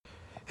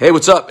Hey,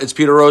 what's up? It's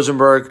Peter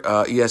Rosenberg,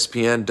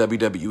 ESPN,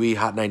 WWE,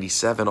 Hot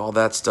 97, all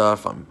that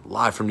stuff. I'm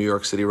live from New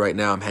York City right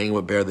now. I'm hanging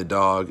with Bear the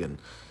Dog, and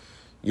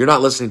you're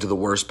not listening to the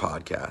worst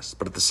podcast,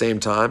 but at the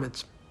same time,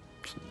 it's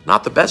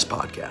not the best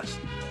podcast.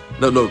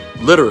 No,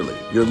 literally,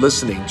 you're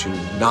listening to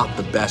not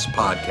the best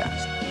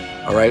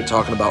podcast. All right?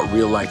 Talking about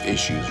real life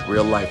issues,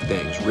 real life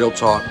things, real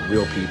talk,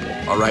 real people.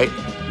 All right?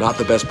 Not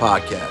the best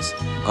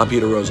podcast. I'm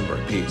Peter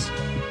Rosenberg. Peace.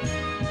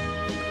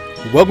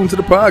 Welcome to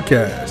the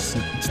podcast.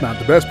 It's not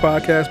the best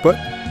podcast, but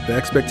the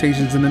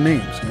expectations in the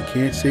name. So you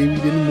can't say we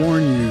didn't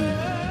warn you.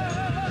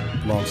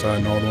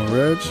 Alongside Naldo and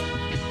Reg,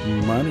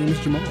 my name is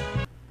Jamal.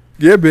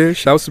 Yeah, bitch.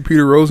 Shouts to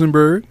Peter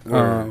Rosenberg,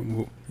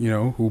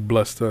 who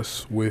blessed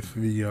us with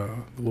the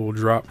little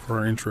drop for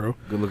our intro.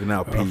 Good looking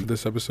out, Pete. For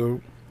this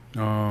episode.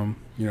 Had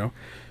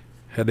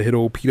to hit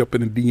old Pete up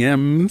in the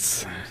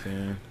DMs.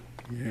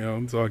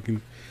 So I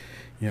can,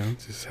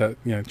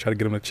 try to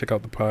get him to check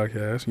out the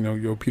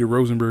podcast. Peter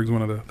Rosenberg is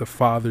one of the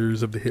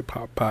fathers of the hip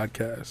hop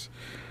podcast.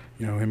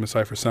 Him and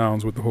Cypher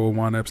Sounds with the whole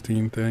Juan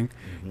Epstein thing.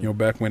 Mm-hmm.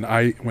 Back when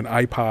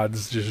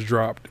iPods just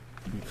dropped.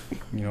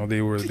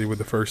 They were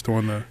the first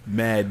on the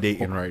mad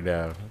dating right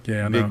now.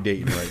 Yeah, I big know.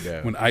 Dating right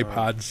now. When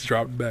iPods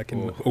dropped back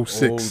in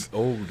 06.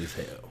 Old as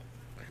hell.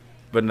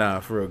 But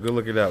nah, for real, good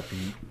looking out,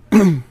 Pete.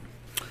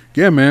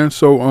 Yeah, man.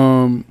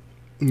 So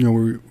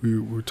we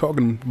were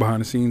talking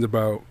behind the scenes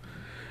about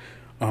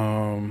what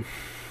the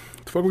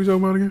fuck were we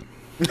talking about again?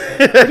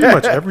 Pretty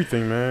much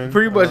everything, man.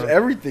 Pretty much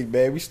everything,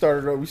 man. We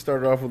started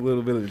off with a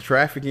little bit of the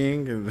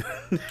trafficking. And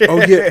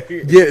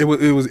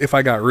It was If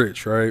I Got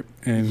Rich, right?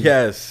 And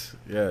yes.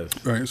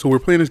 Right. So we're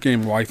playing this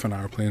game. Wife and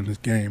I are playing this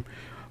game.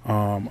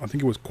 I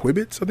think it was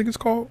Quibbits. I think it's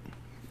called.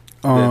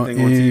 That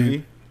thing on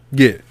TV.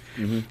 Yeah.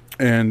 Mm-hmm.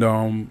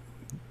 And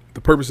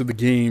the purpose of the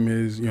game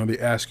is, they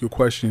ask you a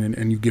question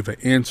and you give an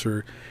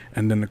answer,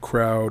 and then the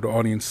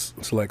audience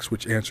selects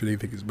which answer they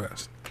think is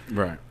best.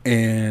 Right.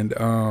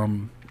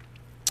 And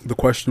the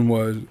question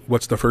was,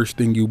 what's the first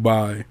thing you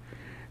buy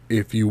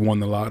if you won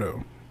the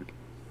lotto?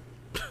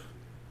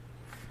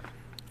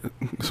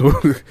 So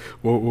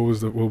what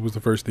was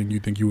the first thing you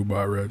think you would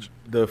buy, Reg?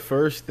 The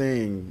first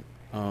thing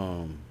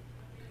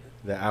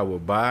that I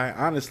would buy,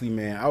 honestly,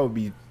 man, I would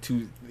be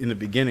in the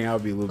beginning, I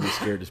would be a little bit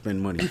scared to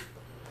spend money.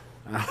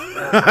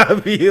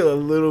 I'd be a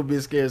little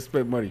bit scared to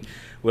spend money.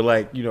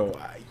 But you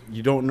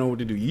don't know what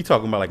to do. You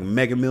talking about like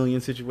Mega Million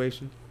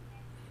situation?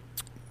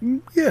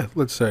 Yeah,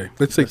 let's say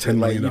 $10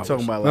 million. You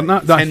talking about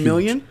not 10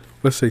 million?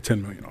 Let's say $10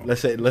 million.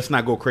 Let's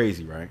not go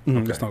crazy, right? Mm-hmm,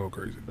 Okay. Let's not go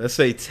crazy. Let's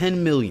say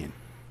 10 million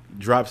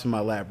drops in my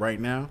lap right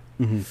now.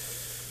 Mm-hmm.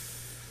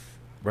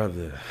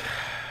 Brother,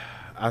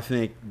 I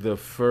think the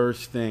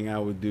first thing I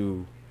would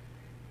do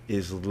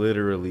is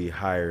literally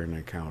hire an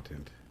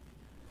accountant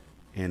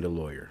and a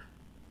lawyer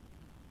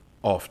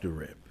off the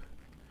rip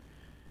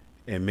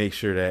and make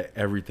sure that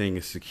everything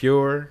is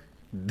secure.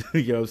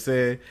 You know what I'm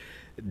saying?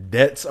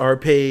 Debts are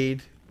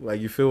paid. Like,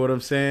 you feel what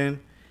I'm saying?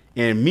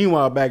 And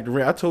meanwhile, back to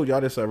rent, I told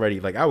y'all this already.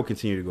 Like, I would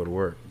continue to go to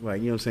work.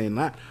 Like, you know what I'm saying?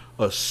 Not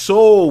a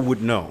soul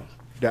would know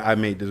that I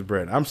made this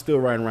bread. I'm still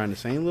riding around the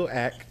same little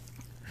act.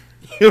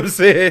 You know what I'm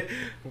saying?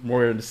 I'm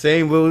wearing the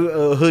same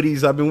little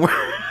hoodies I've been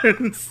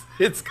wearing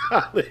since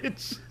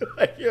college.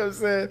 Like, you know what I'm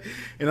saying?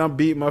 And I'm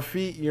beating my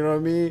feet, you know what I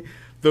mean?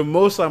 The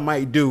most I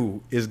might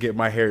do is get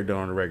my hair done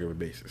on a regular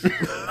basis.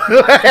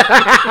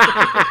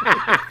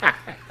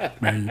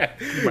 Man,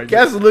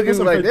 Cats are looking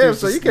like, damn,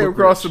 so you came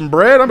across some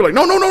bread? I'm like,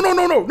 no.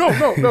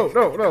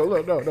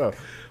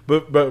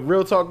 But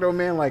real talk though,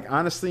 man, like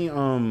honestly,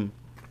 I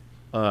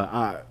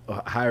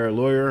hire a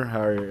lawyer,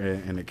 hire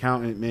an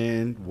accountant,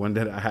 man, one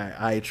that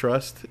I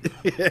trust,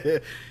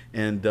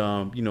 and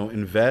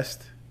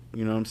invest.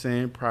 You know what I'm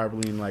saying?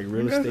 Probably in like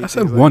real estate. I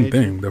said one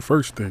thing. The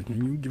first thing.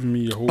 You giving me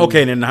your whole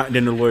then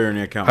the lawyer and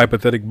the accountant.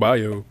 hypothetical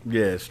bio.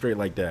 Yeah, straight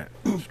like that,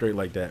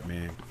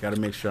 man. Got to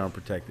make sure I'm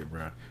protected,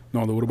 bro.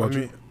 No, what about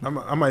you?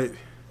 I might.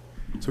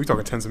 So we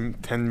talking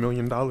 $10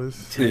 million?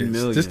 $10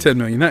 million. Just $10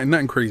 million.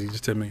 Nothing crazy.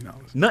 Just $10 million.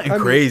 Nothing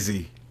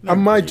crazy. I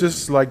might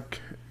just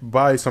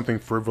buy something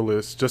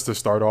frivolous just to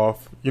start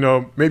off.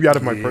 Maybe out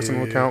of my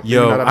personal account.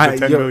 Yo, maybe not out of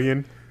the $10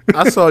 million.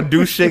 I saw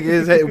Deuce shake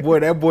his head. Boy,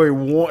 that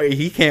boy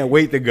he can't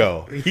wait to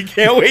go. He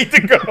can't wait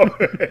to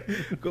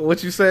go.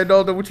 What you said,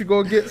 Dalton? What you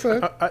gonna get,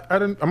 son?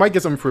 I might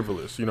get something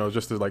frivolous,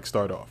 just to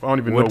start off. I don't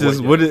even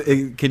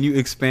know Can you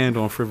expand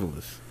on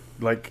frivolous?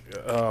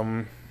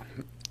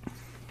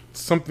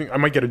 Something. I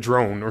might get a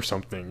drone or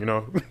something.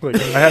 I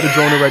had a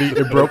drone already.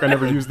 It broke. I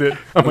never used it.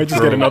 I might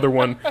just get another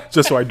one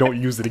just so I don't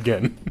use it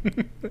again.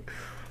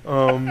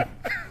 But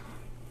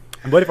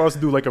if I was to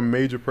do a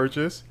major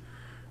purchase,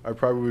 I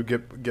probably would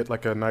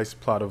get a nice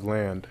plot of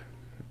land.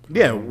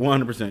 Yeah,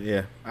 100%.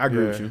 Yeah, I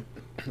agree with you.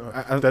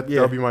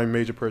 That'll be my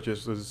major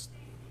purchase. Was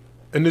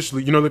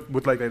initially,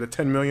 with the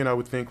 10 million, I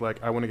would think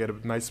I want to get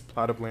a nice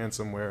plot of land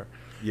somewhere,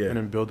 and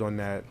then build on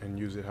that and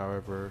use it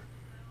however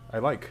I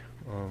like.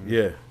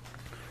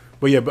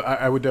 But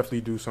I would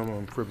definitely do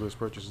some frivolous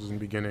purchases in the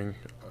beginning,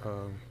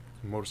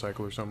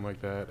 motorcycle or something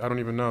like that. I don't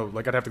even know.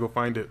 I'd have to go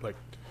find it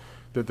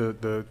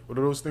the what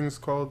are those things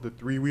called? The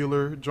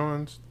 3-wheeler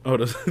Johns? Oh,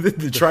 the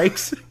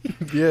trikes?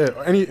 Yeah,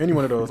 any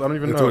one of those. I don't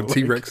even know. What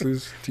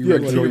T-Rexes? Yeah,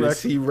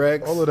 T-Rex.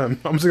 T-Rex. All of them.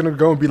 I'm just gonna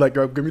go and be like,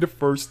 give me the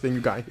first thing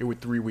you got here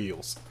with 3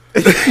 wheels.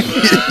 I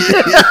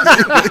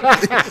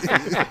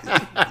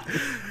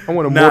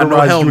want a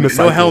motorized unicycle.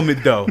 No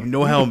helmet though.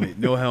 No helmet.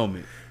 No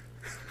helmet.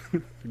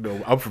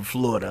 No, I'm from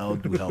Florida. I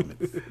don't do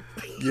helmets.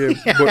 Yeah,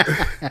 but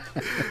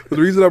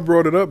the reason I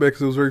brought it up,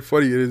 because it was very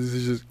funny, it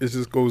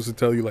just goes to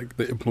tell you like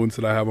the influence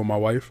that I have on my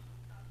wife.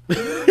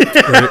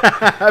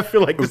 I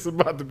feel like this is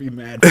about to be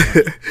mad.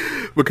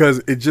 Because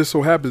it just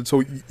so happens.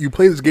 So you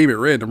play this game at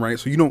random, right?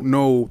 So you don't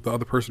know the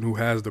other person who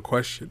has the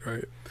question,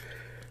 right?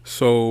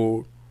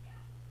 So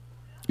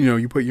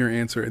you put your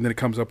answer, and then it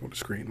comes up on the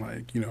screen,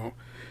 like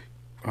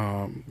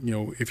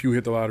if you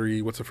hit the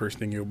lottery, what's the first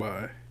thing you'll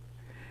buy?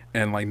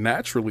 And like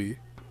naturally,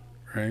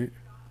 right?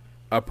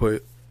 I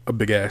put a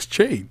big ass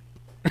chain.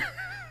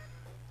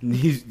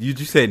 You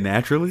just say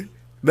naturally?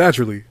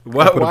 Naturally.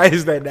 Why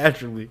is that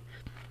naturally?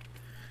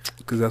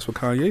 Because that's what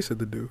Kanye said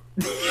to do.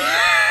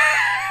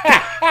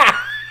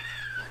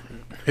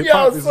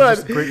 Yo, son,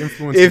 just a great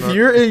influence if in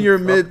you're in your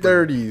our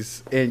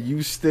mid-30s and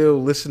you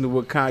still listen to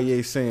what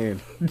Kanye's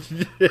saying,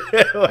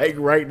 like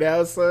right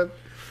now, son,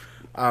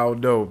 I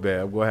don't know, man.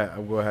 I'm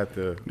gonna have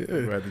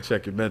to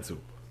check your mental.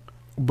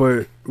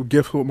 But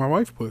guess what my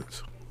wife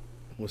puts?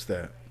 What's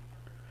that?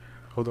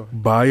 Hold on.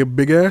 Buy a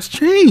big ass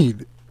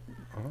chain.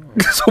 Oh.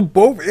 So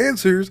both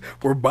answers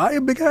were buy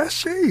a big ass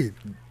chain.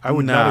 I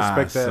would not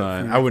expect that.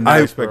 Son. I would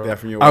not expect that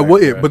from your wife. I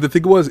wouldn't, right? But the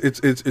thing was,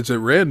 it's at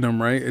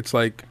random, right? It's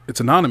like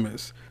it's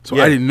anonymous, so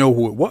I didn't know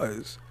who it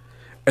was,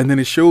 and then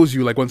it shows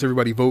you like once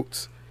everybody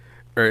votes,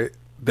 right,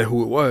 that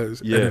who it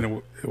was, and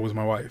then it was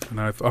my wife, and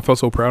I felt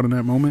so proud in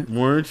that moment.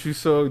 Weren't you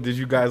so? Did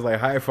you guys like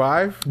high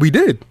five? We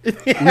did.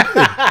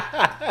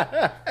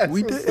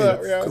 We did.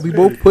 Up, we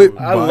both put.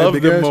 I love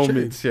the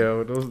moments,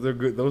 yo. Those are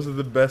good. Those are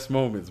the best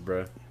moments,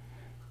 bro.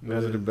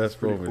 Those are the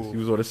best moments. Cool. You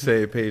was on the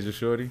same page with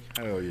Shorty.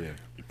 Hell yeah.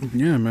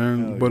 Yeah,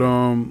 man. Hell but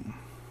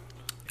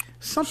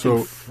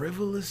something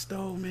frivolous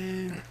though,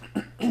 man.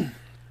 I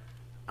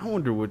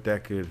wonder what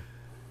that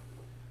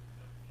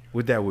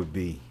would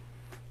be.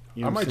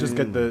 I might just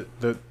get a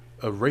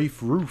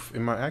Wraith roof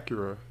in my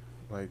Acura.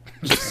 Like,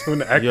 just when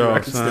the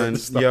Acura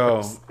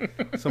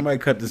somebody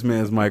cut this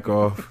man's mic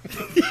off.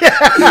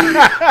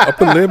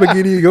 Up a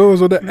Lamborghini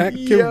goes on the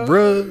Acura,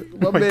 bro.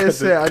 My man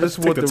said, I just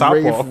want the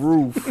Wraith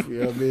roof.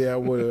 You know what I mean? I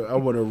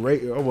want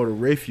a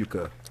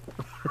Wraithuka.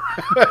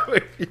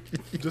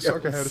 Just so I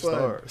can have the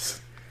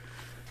stars.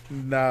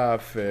 Nah,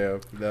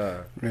 fam. Nah.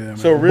 Yeah,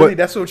 so really,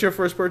 that's what your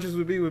first purchase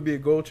would be? Would be a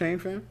gold chain,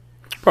 fam?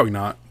 Probably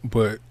not,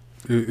 but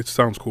it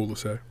sounds cool to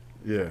say.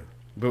 Yeah.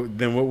 But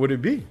then what would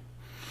it be?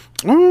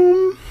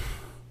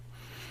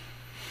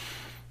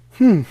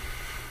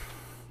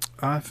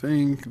 I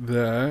think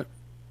that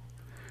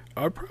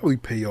I'd probably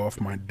pay off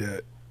my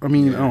debt. I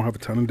mean, I don't have a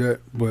ton of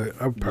debt, but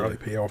I'd probably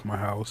pay off my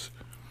house.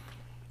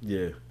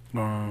 Yeah.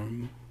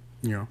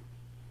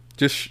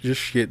 Just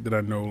shit that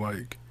I know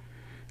like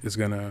is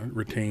gonna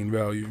retain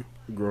value.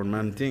 Grown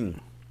man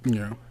thing.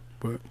 Yeah,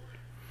 but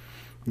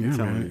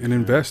man, and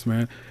invest,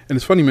 man. And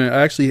it's funny, man.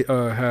 I actually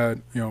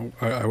had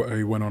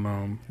I went on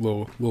a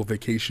little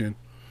vacation,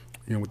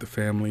 with the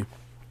family,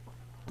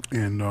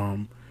 and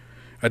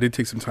I did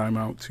take some time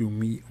out to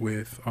meet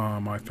with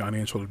my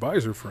financial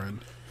advisor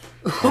friend,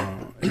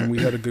 and we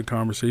had a good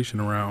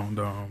conversation around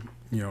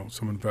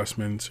some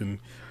investments and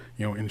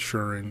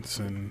insurance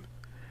and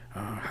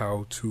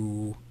how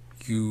to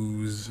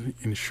use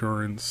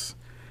insurance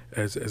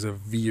as a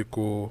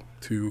vehicle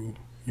to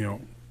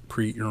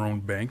create your own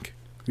bank,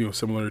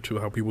 similar to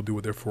how people do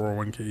with their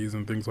 401ks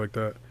and things like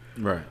that.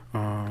 Right.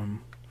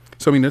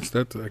 So I mean that's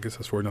I guess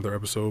that's for another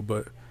episode,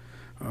 but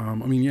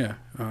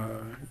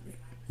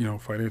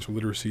financial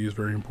literacy is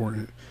very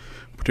important,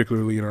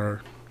 particularly in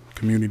our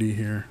community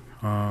here.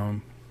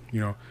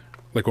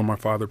 Like when my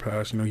father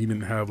passed, he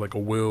didn't have like a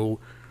will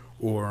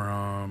or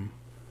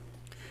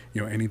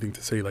anything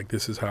to say like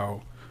this is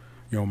how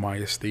my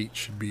estate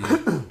should be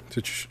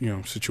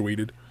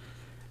situated.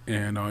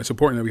 And it's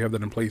important that we have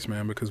that in place,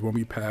 man, because when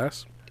we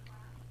pass,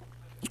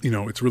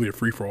 it's really a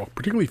free for all,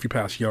 particularly if you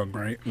pass young,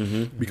 right?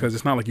 Mm-hmm. Because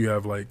it's not like you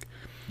have like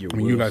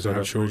you guys don't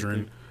have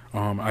children.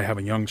 I have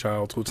a young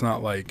child, so it's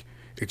not like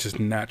it just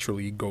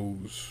naturally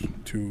goes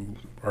to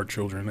our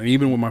children. And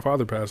even when my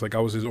father passed, like I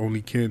was his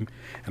only kid,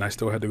 and I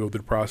still had to go through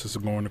the process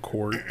of going to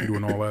court and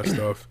doing all that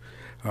stuff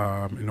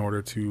in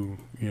order to,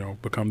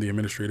 become the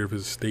administrator of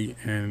his estate.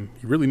 And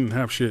he really didn't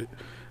have shit.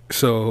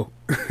 So,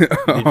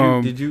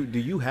 do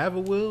you have a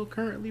will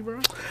currently, bro?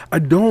 I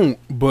don't,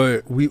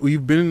 but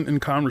we've been in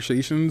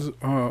conversations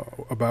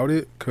about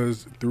it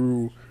because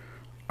through,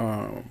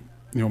 my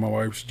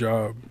wife's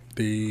job,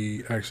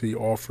 they actually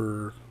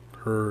offer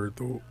her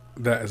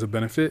that as a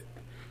benefit.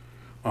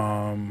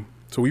 So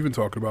we've been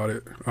talking about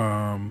it.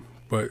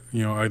 But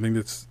I think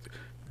it's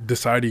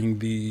deciding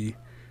the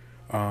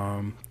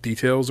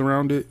details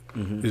around it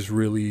is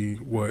really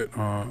what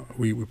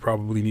we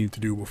probably need to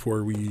do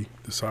before we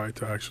decide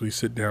to actually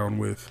sit down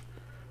with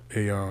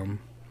a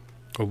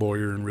a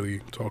lawyer and really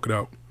talk it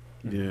out.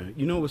 Yeah.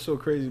 You know what's so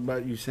crazy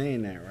about you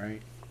saying that,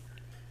 right?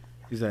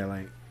 He's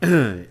like,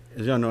 as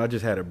y'all know, I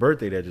just had a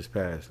birthday that just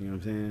passed. You know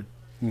what I'm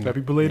saying?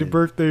 Happy belated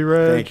birthday,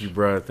 Reg. Thank you,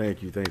 bro.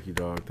 Thank you,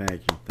 dog.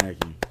 Thank you.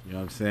 You know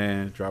what I'm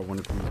saying? Drop one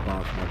of these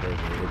bombs for my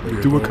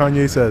birthday. Do what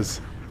Kanye says.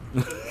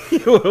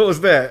 What was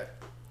that?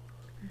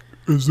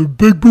 It's a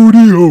big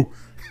booty ho.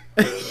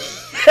 I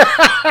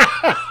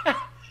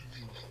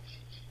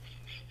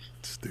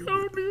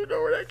don't even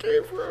know where that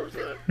came from,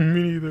 son.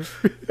 Me neither.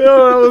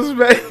 Yo, that was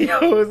bad.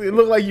 Yo, it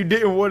looked like you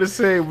didn't want to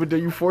say it, but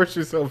then you forced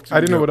yourself to. I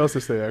didn't know what else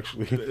to say,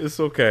 actually. It's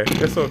okay.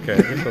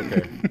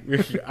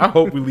 I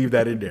hope we leave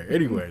that in there.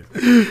 Anyways.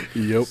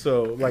 Yep.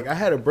 So, like, I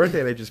had a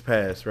birthday that just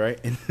passed, right?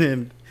 And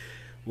then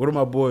one of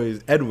my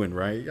boys, Edwin,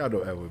 right? Y'all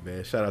know Edwin,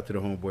 man. Shout out to the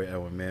homeboy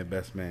Edwin, man.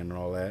 Best man and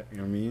all that. You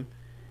know what I mean?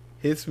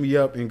 Hits me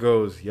up and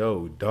goes,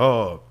 yo,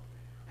 dog,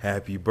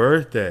 happy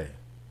birthday.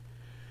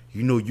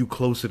 You know you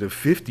closer to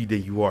 50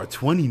 than you are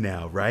 20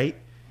 now, right?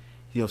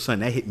 You know, son,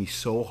 that hit me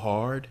so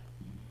hard.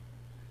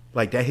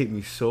 Like, that hit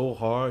me so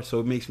hard. So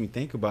it makes me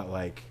think about,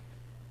 like,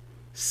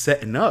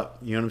 setting up.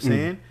 You know what I'm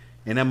saying?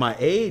 And at my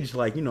age,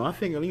 like, you know, I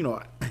think, you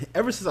know,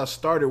 ever since I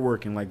started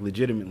working, like,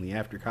 legitimately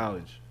after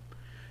college,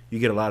 you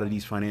get a lot of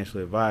these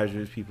financial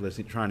advisors, people that's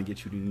trying to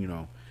get you to, you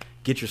know,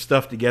 get your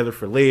stuff together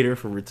for later,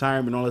 for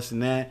retirement, all this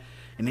and that.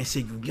 And they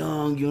say you're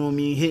young, you know what I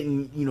mean,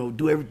 hitting, you know,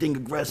 do everything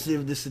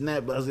aggressive, this and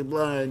that, blah, blah,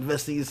 blah,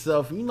 invest in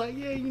yourself. And you're like,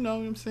 yeah, you know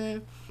what I'm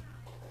saying?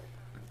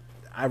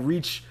 I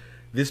reached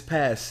this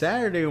past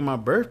Saturday on my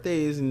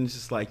birthdays, and it's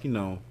just like, you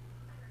know,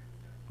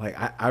 like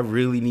I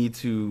really need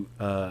to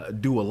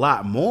do a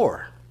lot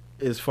more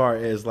as far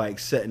as like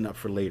setting up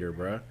for later,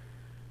 bruh.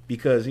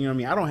 Because, you know what I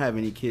mean, I don't have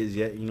any kids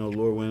yet. You know,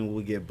 Lord willing,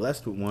 we'll get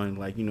blessed with one,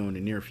 like, you know, in the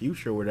near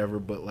future or whatever.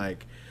 But,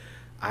 like,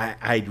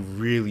 I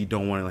really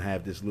don't want to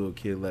have this little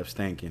kid left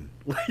stinking.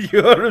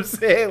 You know what I'm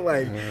saying?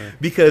 Like,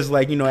 because,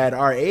 like, you know, at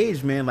our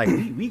age, man, like,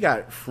 we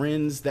got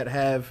friends that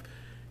have,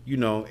 you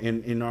know,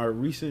 in our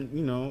recent,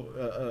 you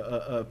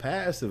know,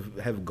 past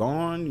have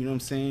gone, you know what I'm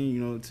saying,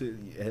 you know,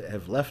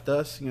 have left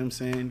us, you know what I'm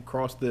saying,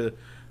 crossed the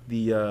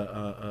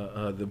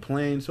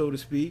plane, so to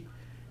speak.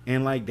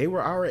 And, like, they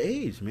were our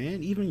age,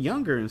 man, even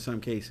younger in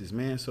some cases,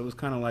 man. So it's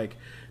kind of like,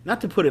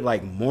 not to put it,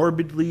 like,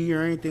 morbidly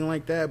or anything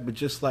like that, but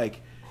just,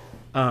 like,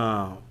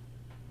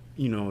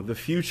 you know, the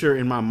future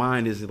in my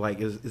mind is, like,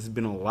 it's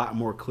been a lot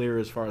more clear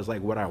as far as,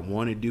 like, what I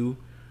want to do,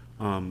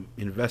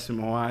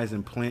 investment-wise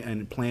and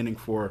planning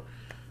for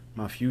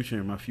my future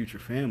and my future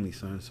family,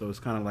 son. So it's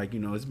kind of like, you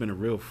know, it's been a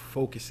real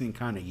focusing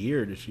kind of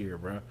year this year,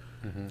 bro.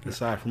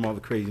 Aside from all the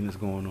craziness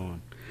going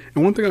on.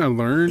 And one thing I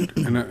learned,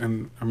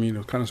 and I mean, it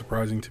was kind of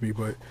surprising to me,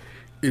 but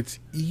it's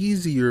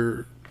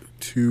easier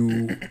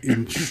to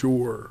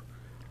insure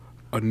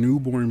a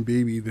newborn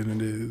baby than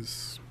it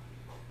is,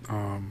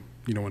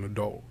 you know, an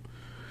adult.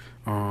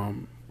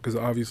 Because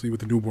obviously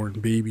with a newborn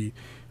baby,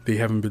 they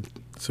haven't been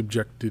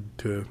subjected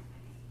to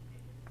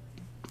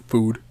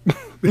food.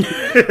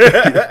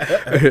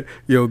 You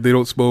know, they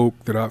don't smoke,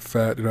 they're not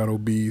fat, they're not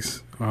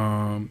obese.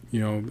 You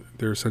know,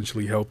 they're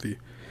essentially healthy.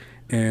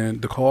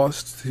 And the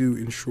cost to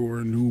insure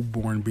a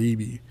newborn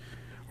baby,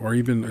 or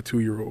even a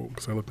 2-year-old,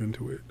 because I looked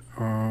into it,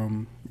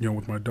 you know,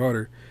 with my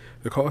daughter,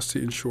 the cost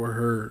to insure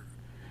her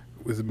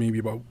was maybe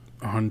about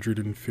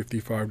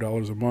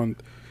 $155 a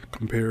month,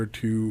 compared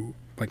to,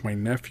 like, my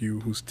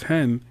nephew, who's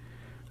 10,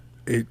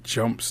 it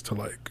jumps to,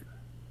 like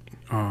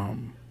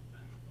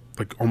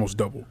almost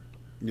double.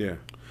 Yeah.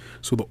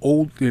 So the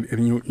old,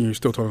 and you're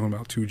still talking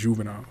about 2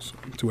 juveniles,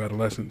 2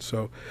 adolescents.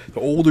 So the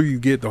older you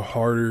get, the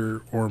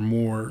harder or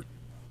more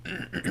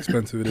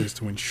expensive it is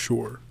to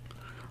insure,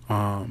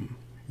 you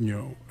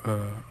know,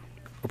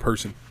 a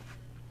person.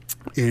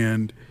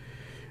 And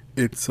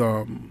it's,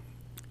 and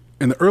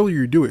the earlier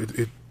you do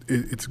it,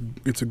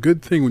 it's a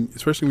good thing, when,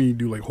 especially when you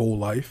do like whole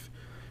life,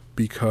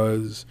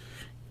 because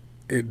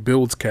it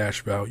builds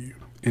cash value,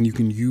 and you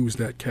can use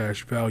that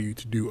cash value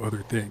to do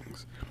other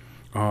things.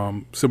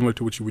 Similar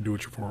to what you would do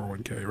with your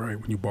 401k,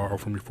 right? When you borrow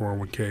from your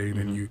 401k and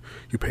then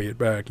you pay it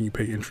back and you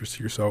pay interest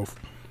to yourself.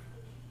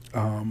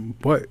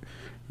 But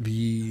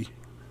the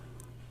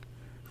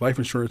life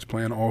insurance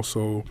plan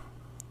also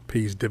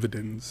pays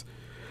dividends.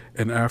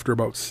 And after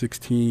about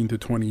 16 to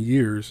 20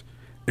 years,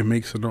 it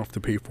makes enough to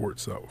pay for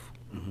itself.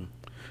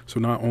 So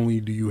not only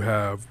do you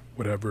have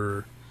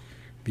whatever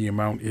the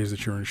amount is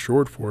that you're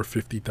insured for,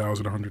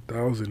 50,000,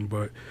 100,000,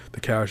 but the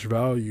cash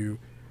value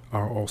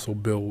also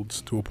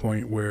builds to a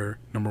point where,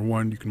 number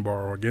one, you can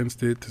borrow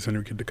against it to send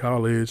your kid to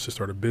college, to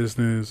start a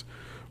business,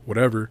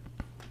 whatever.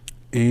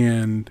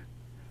 And,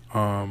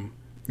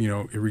 you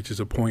know, it reaches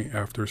a point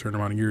after a certain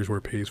amount of years where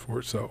it pays for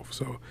itself.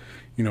 So,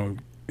 you know,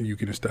 you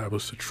can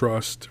establish a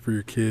trust for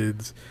your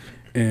kids.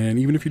 And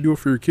even if you do it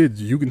for your kids,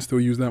 you can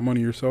still use that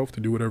money yourself to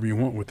do whatever you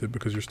want with it,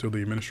 because you're still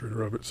the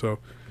administrator of it. So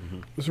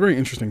it's a very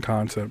interesting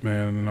concept,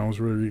 man. And I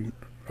was really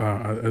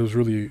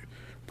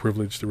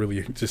privileged to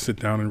really just sit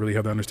down and really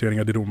have the understanding.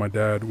 I did it with my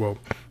dad. Well,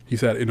 he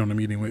sat in on the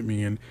meeting with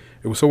me, and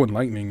it was so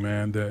enlightening,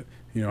 man, that,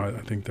 you know,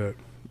 I think that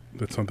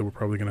that's something we're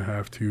probably going to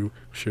have to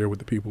share with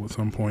the people at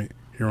some point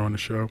here on the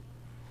show.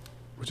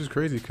 Which is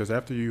crazy because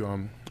after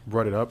you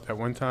brought it up at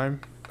one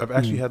time, I've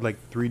actually had like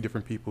 3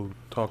 different people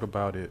talk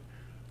about it.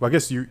 Well, I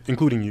guess you,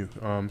 including you.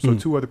 So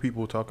 2 other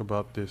people talk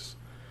about this,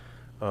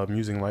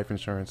 using life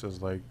insurance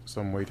as like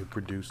some way to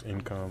produce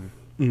income.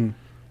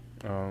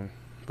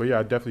 But yeah,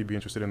 I'd definitely be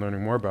interested in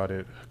learning more about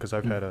it because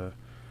I've had a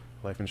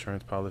life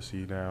insurance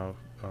policy now,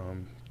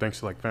 thanks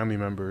to like family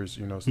members,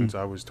 since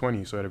I was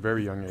 20, so at a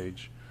very young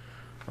age.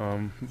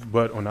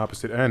 But on the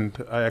opposite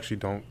end, I actually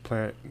don't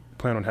plan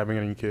on having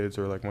any kids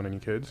or like want any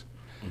kids.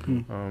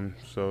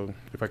 So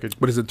if I could,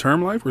 but is it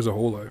term life or is it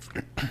whole life?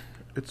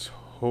 It's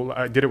whole.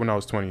 I did it when I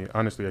was 20.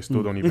 Honestly, I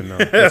still don't even know.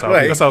 That's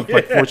how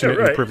like fortunate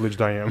and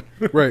privileged I am.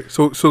 Right.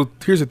 So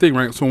here's the thing,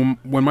 right? So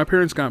when my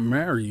parents got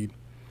married,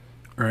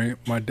 right,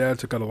 my dad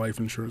took out a life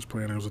insurance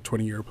plan. It was a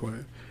 20-year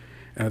plan,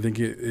 and I think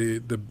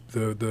the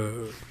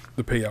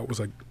payout was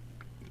like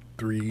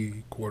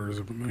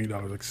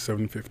 $750,000, like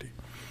 $750,000.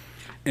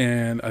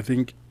 And I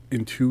think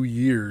in 2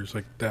 years,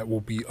 like that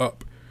will be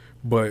up,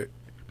 but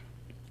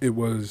it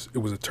was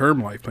a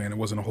term life plan. It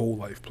wasn't a whole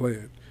life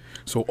plan.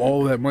 So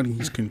all that money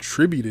he's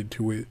contributed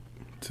to it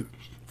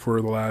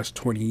for the last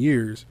 20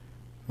 years,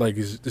 like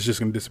it's just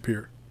going to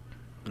disappear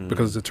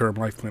because it's a term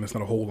life plan. It's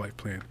not a whole life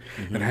plan.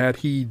 And had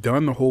he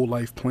done the whole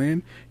life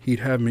plan, he'd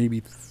have maybe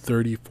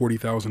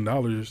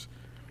 $30,000-$40,000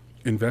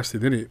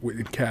 invested in it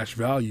in cash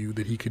value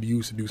that he could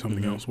use to do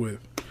something else with.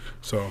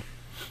 So,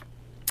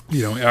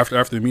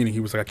 after the meeting,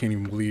 he was like, I can't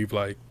even believe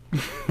like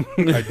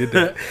I did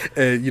that.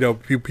 And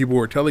people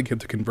were telling him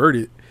to convert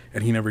it,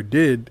 and he never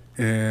did.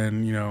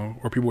 And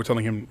or people were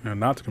telling him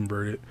not to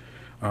convert it,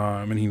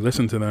 and he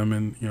listened to them.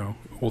 And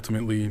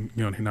ultimately,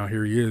 now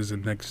here he is.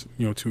 In the next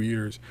 2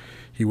 years,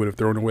 he would have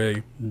thrown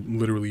away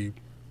literally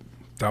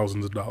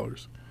thousands of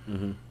dollars.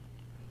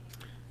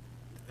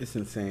 It's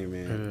insane,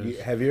 man.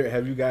 Have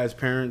you guys'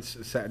 parents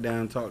sat down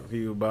and talked to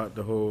you about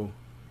the whole?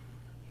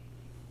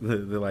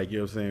 The like,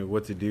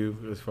 what to do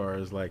as far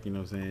as like,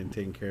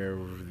 taking care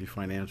of the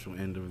financial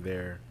end of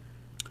their.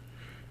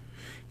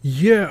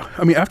 Yeah.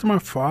 I mean, after my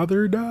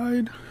father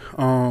died,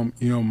 I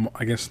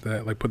guess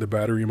that like put the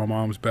battery in my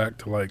mom's back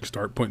to like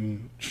start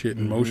putting shit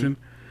in motion.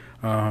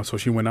 So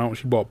she went out and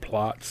she bought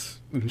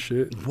plots and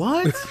shit.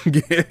 What?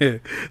 Yeah.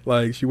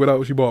 Like she went out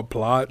and she bought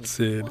plots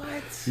and,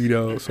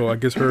 so I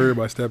guess her and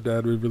my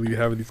stepdad were really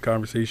having these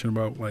conversations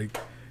about like,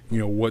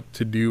 what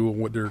to do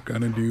and what they're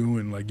gonna do,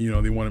 and like they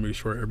want to make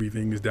sure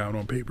everything is down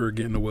on paper,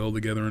 getting the will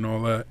together and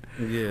all that.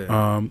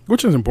 Yeah.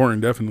 Which is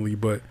important, definitely.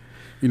 But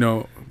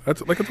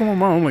that's like I told my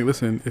mom, I'm like,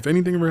 listen, if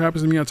anything ever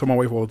happens to me, I tell my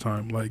wife all the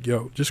time, like,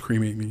 yo, just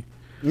cremate me.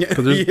 There's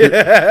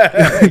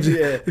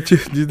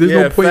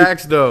no point.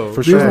 Facts though.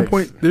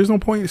 There's no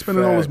point in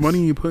spending all this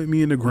money and putting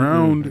me in the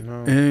ground.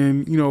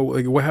 And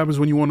like, what happens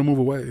when you want to move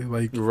away?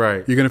 Like,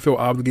 right. You're gonna feel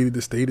obligated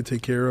to stay to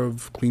take care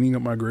of cleaning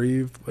up my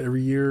grave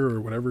every year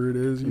or whatever it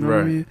is. You know what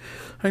I mean?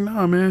 Like,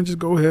 nah, man, just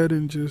go ahead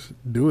and just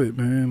do it,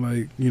 man.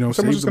 Like,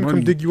 someone's just gonna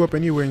come dig you up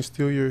anyway and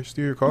steal your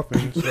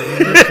coffin. So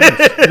you're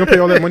gonna pay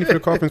all that money for the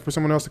coffin for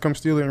someone else to come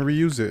steal it and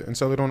reuse it and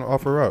sell it on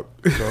offer up.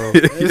 So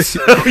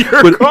sell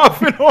your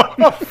coffin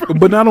on offer.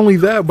 But not only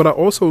that, but I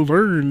also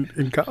learned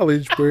in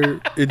college where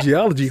in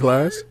geology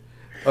class,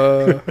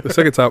 the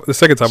second time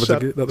I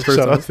took it, not the first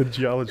time. Shout out to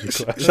geology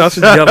class. Shout out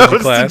to geology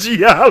class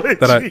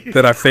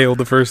that I failed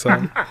the first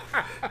time.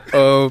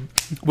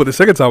 But the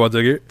second time I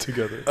took it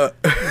together.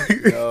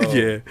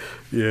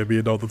 Me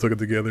and Dalton took it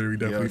together. We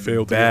definitely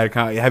failed. Bad.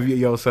 Have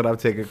you said I've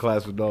taken a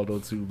class with Dalton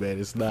too, man?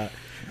 It's not.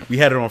 We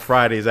had it on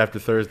Fridays after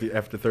Thirsty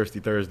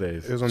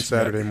Thursdays. It was on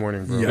Saturday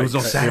morning, bro. It was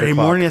on Saturday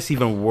morning. That's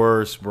even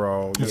worse,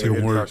 bro. That's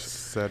even worse.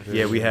 Saturday.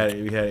 Yeah, we had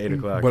 8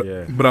 o'clock.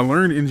 But I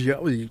learned in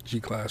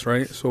geology class,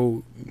 right?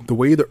 So the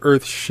way the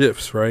Earth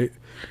shifts, right?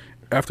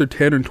 After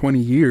 10 or 20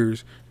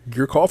 years,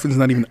 your coffin's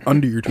not even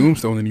under your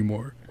tombstone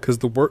anymore because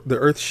the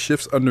Earth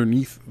shifts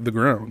underneath the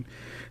ground.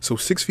 So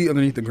 6 feet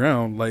underneath the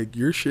ground, like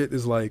your shit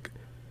is like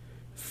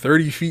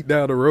 30 feet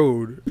down the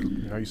road.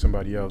 Now you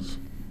somebody else.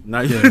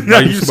 Now you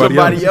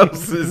somebody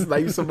else's. Now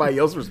you somebody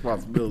else's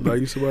responsibility. Now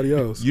you somebody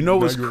else. You know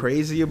what's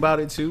crazy about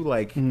it too?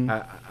 Like,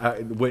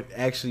 what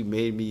actually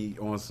made me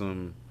on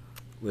some.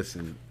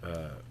 Listen,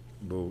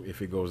 boo.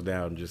 If it goes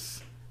down,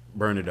 just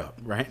burn it up,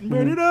 right?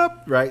 Burn it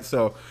up, right?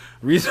 So,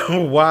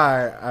 reason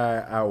why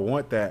I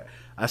want that,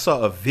 I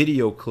saw a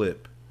video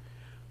clip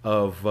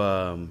of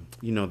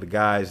the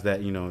guys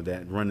that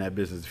that run that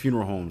business,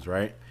 funeral homes,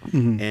 right?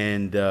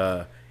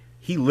 And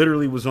he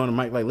literally was on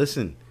the mic like,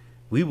 listen.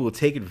 We will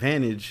take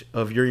advantage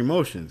of your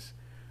emotions.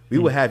 We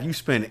will have you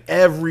spend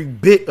every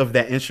bit of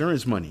that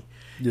insurance money.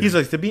 Yeah. He's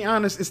like, to be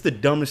honest, it's the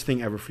dumbest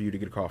thing ever for you to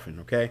get a coffin,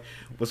 okay?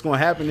 What's going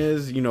to happen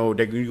is, you're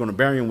going to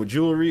bury him with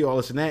jewelry, all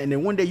this and that, and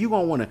then one day you're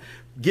going to want to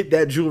get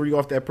that jewelry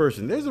off that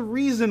person. There's a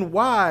reason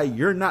why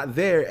you're not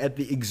there at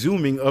the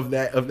exhuming of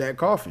that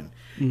coffin.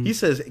 He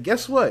says,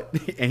 guess what?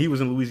 And he was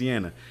in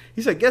Louisiana.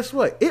 He said, guess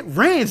what? It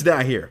rains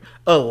down here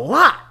a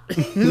lot.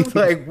 He's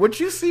like, what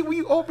you see when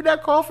you open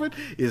that coffin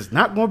is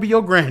not going to be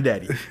your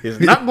granddaddy. It's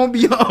not going to be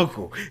your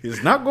uncle.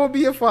 It's not going to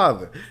be your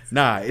father.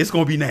 Nah, it's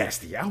going to be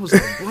nasty. I was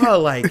like, bro,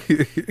 like,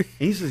 and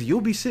he says,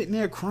 you'll be sitting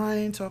there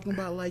crying, talking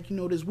about, like,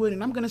 this wood.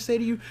 And I'm going to say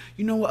to you,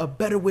 you know what? A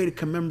better way to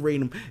commemorate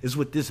him is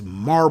with this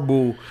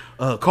marble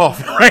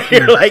coffin right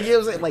here. Like, it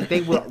was like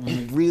they were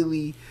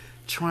really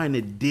trying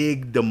to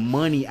dig the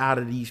money out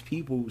of these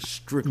people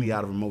strictly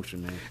out of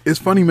emotion, man. It's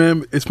funny,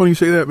 man. It's funny you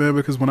say that, man,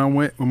 because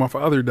when my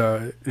father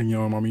died, and me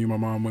and my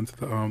mom went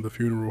to the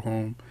funeral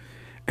home,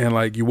 and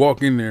like you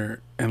walk in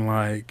there, and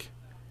like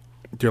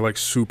they're like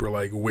super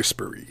like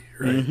whispery,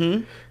 right?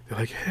 Mm-hmm. They're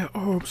like, "Hey,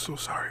 oh, I'm so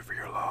sorry for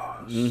your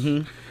loss.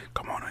 Mm-hmm.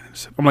 Come on in."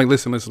 I'm like,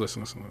 listen.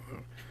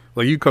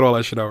 Like, you cut all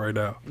that shit out right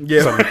now.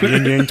 Yeah,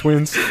 Yin Yang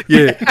twins.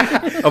 Yeah.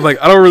 I'm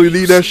like, I don't really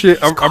need that shit.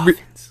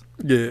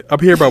 I'm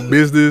here about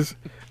business.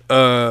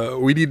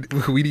 We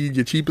need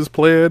your cheapest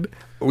plan.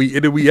 We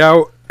in and we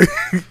out.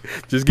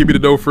 Just give me the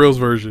no frills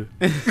version.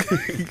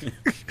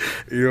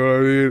 You know what I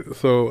mean?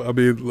 So I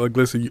mean, like,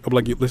 listen, you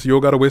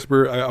don't gotta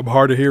whisper. I'm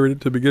hard of hearing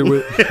to begin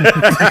with.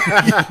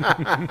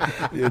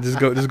 Yeah,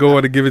 just go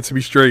on and give it to me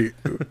straight.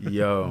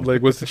 Yo,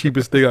 like, what's the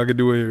cheapest thing I can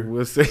do here?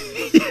 We'll say,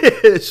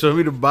 show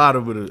me the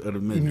bottom of the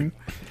menu.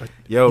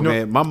 Yo,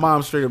 man, my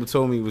mom straight up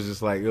told me, it was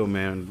just like, yo,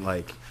 man,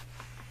 like,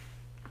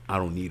 I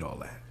don't need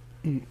all that.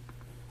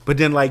 But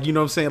then, like, you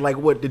know what I'm saying? Like,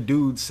 what the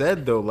dude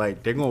said, though,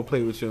 like, they're going to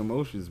play with your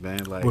emotions,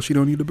 man. Like, well, she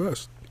don't need the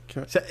best.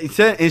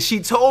 And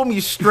she told me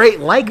straight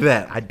like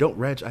that. I don't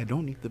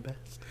need the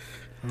best.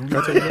 Can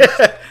I tell you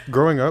this?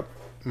 Growing up,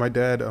 my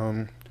dad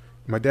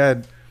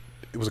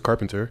was a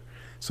carpenter,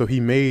 so he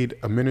made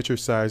a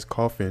miniature-sized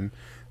coffin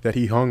that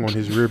he hung on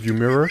his rearview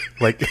mirror,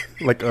 like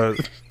a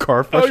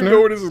car freshener. I don't know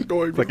where this is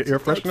going. Like an air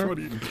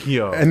freshener.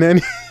 Yo. And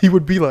then he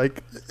would be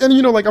like,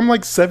 and like I'm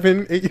like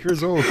 7, 8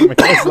 years old. My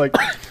dad's like,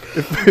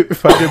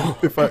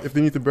 if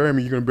they need to bury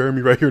me, you're gonna bury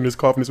me right here in this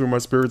coffin. This is where my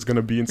spirit's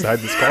gonna be, inside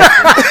this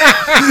coffin.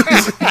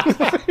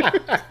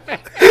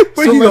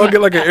 But so you gonna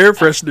get like an air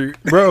freshener,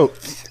 bro.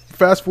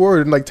 Fast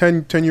forward, like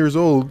 10 years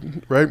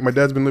old, right? My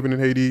dad's been living in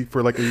Haiti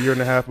for like a year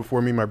and a half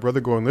before me and my brother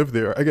go and live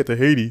there. I get to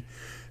Haiti,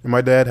 and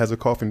my dad has a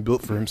coffin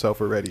built for himself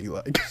already,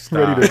 like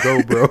ready to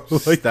go, bro.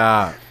 Like,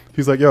 stop.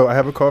 He's like, yo, I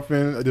have a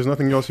coffin. There's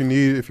nothing else you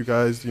need. If you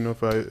guys,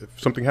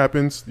 if something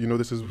happens,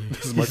 this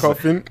is my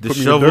coffin. The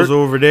shovel's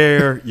over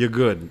there. You're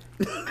good.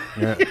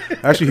 Yeah.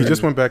 Actually, he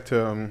just went back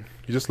to.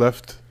 He just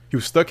left. He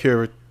was stuck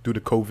here due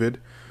to COVID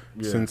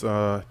since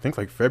I think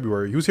like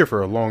February. He was here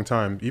for a long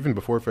time, even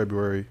before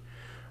February.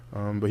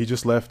 But he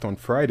just left on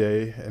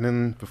Friday, and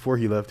then before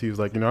he left, he was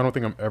like, I don't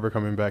think I'm ever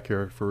coming back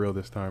here for real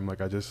this time.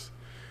 Like, I just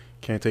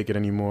can't take it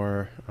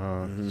anymore.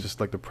 Just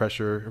like the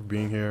pressure of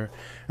being here.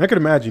 And I could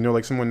imagine,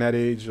 like someone that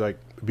age, like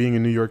being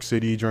in New York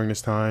City during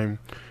this time,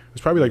 it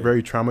was probably like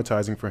very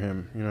traumatizing for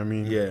him. You know what I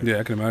mean? Yeah,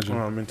 I can imagine.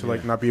 And to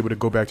like not be able to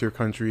go back to your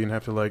country and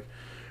have to like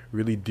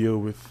really deal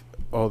with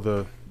all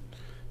the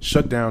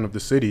shutdown of the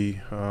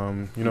city.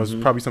 It's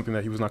probably something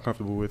that he was not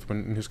comfortable with.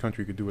 When in his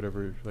country, he could do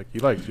whatever like he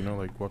liked.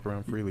 Like walk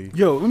around freely.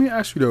 Yo, let me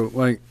ask you though.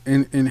 Like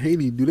in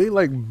Haiti, do they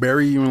like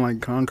bury you in like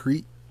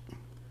concrete?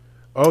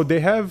 Oh, they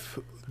have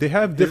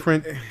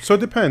different. So it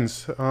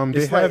depends.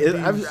 They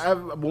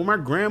have. When my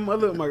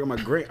grandmother, my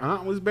great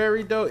aunt was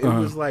buried though, it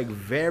was like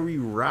very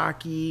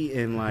rocky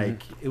and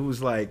like it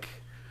was like,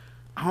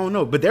 I don't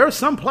know, but there are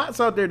some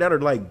plots out there that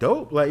are like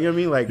dope, like, you know what I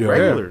mean, like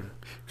regular.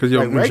 Because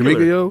in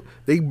Jamaica,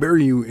 they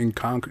bury you in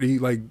concrete.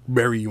 Like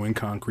bury you in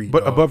concrete,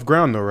 but above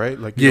ground though, right?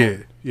 Like yeah.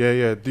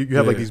 You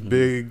have like these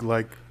big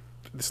like.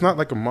 It's not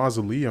like a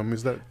mausoleum,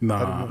 is that?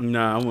 Nah.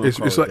 It's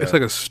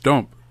like a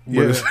stump.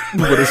 Yeah,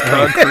 but it's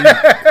concrete.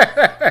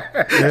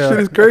 Shit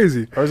is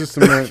crazy. I was just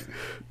cement.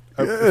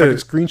 If I could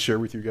screen share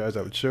with you guys,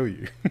 I would show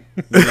you.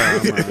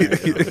 I'm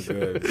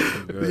good.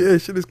 Yeah,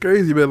 shit is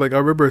crazy, man. Like I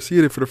remember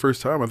seeing it for the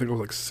first time. I think I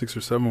was like 6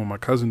 or 7 when my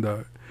cousin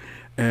died,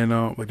 and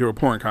like they were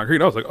pouring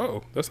concrete. I was like,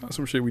 oh, that's not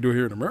some shit we do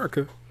here in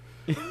America.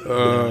 We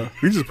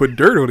just put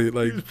dirt on it.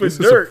 Like this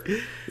dirt.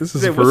 This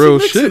is for real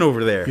shit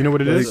over there. You know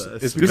what it is?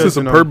 It's because this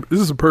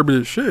is some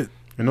permanent shit.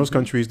 In those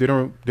countries, they're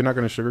not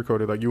going to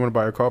sugarcoat it. Like, you want to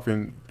buy a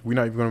coffin, we're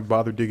not even going to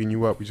bother digging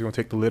you up. We're just going to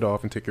take the lid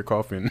off and take your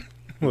coffin.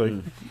 Like,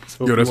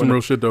 so that's some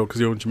real shit though.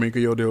 Because in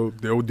Jamaica,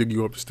 they'll dig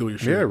you up to steal your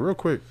shit. Yeah, real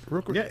quick.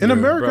 Yeah, in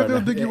America,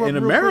 they'll dig you up. In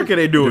America,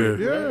 they do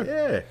it.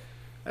 Yeah.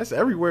 That's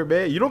everywhere,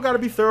 man. You don't got to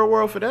be third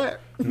world for that.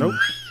 Nope.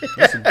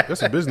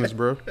 That's a business,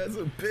 bro. That's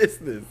a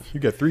business. You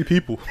got 3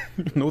 people.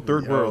 No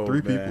third world.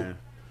 3 people.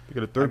 You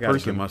got a third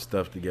person. Get my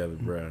stuff together,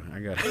 bro. I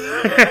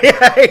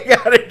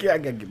gotta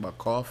get my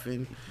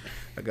coffin.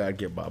 I gotta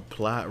get my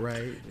plot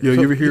right. Yo,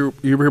 you ever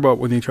hear about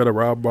when they try to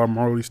rob Bob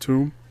Marley's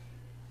tomb?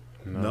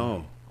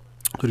 No.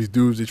 So these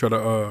dudes, they try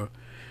to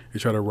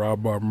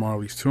rob Bob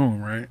Marley's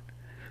tomb, right?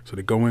 So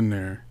they go in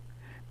there,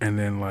 and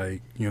then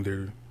like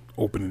they're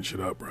opening shit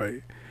up,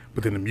 right?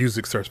 But then the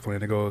music starts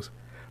playing. It goes,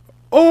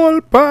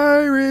 "All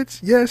pirates,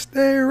 yes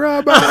they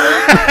rob us."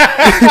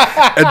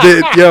 And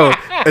then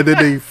and then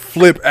they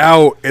flip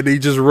out and they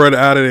just run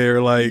out of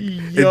there. Like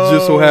it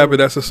just so happened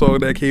that's a song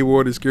that came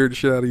on and scared the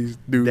shit out of these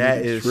dudes.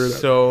 That is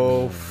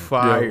so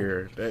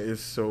fire. That is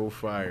so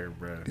fire,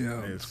 bro.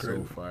 Yeah, it's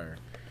crazy. so fire.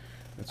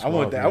 That's I want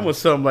wild, that. man. I want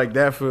something like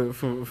that for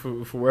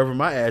wherever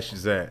my ash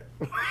is at.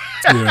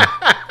 Yeah.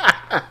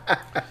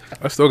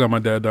 I still got my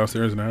dad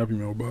downstairs in the Happy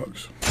Meal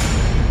box.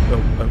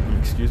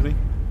 Excuse me.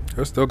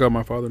 I still got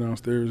my father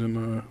downstairs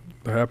in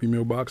the Happy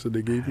Meal box that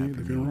they gave me at the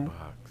Happy funeral. Meal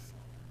box.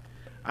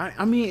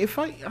 I mean, if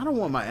I don't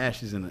want my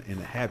ashes in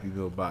a Happy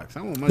Meal box.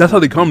 I want my. That's how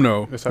they come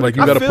though. That's how Like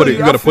they you come. gotta I put feel it. you,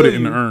 You gotta I put it feel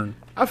in the you. urn.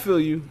 I feel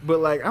you, but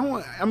like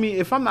I mean,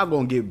 if I'm not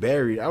gonna get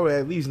buried, I would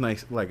at least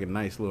like a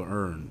nice little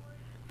urn.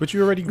 But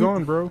you're already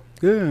gone, bro.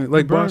 Yeah,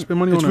 like Bro, bro, spend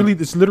money it's on really,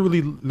 that. it's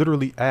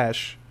literally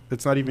ash.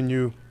 It's not even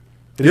you.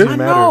 It Yeah.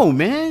 doesn't I matter. know,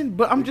 man,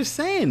 but I'm just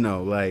saying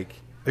though, like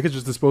They could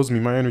just dispose of me.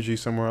 My energy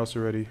somewhere else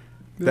already.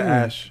 The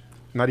Yeah. ash,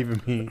 not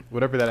even me.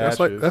 Whatever that That's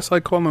ash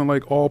like is. calling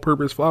like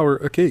all-purpose flour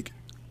a cake.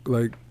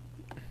 Like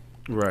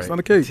right. it's not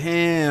a cake.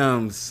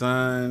 Damn,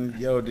 son.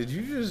 Yo, did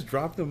you just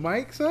drop the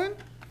mic, son?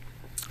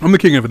 I'm the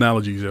king of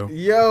analogies, yo.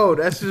 Yo,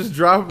 that's just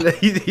drop.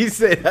 He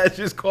said that's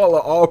just call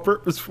an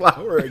all-purpose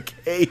flour a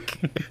cake.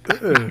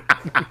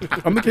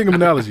 I'm the king of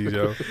analogies,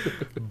 yo.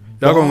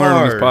 Y'all gonna learn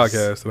on this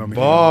podcast that I'm the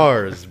king.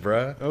 Bars,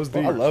 bruh. That was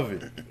I deep. love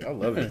it. I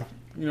love it.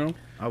 You know,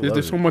 I there's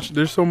love so it. much.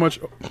 There's so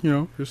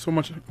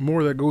much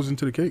more that goes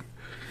into the cake.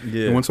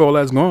 Yeah. And once all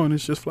that's gone,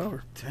 it's just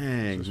flour.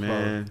 Dang,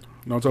 man.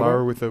 No, it's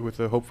Flower all with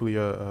a hopefully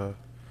a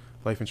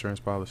life insurance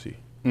policy.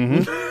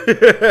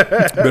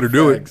 better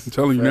do it. Facts. I'm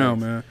telling you now,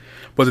 Facts. man.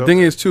 But the thing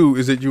is, too,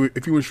 is that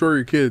if you insure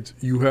your kids,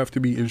 you have to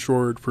be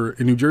insured for.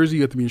 In New Jersey,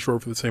 you have to be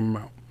insured for the same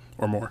amount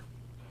or more.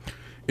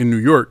 In New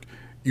York,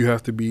 you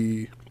have to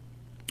be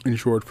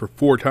insured for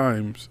 4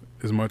 times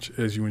as much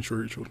as you insure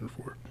your children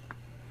for.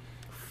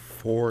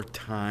 4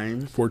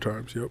 times. 4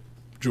 times, yep.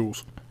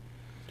 Jules.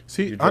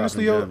 See, You're dropping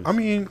honestly, yo, gems. I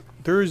mean,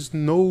 there is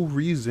no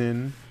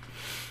reason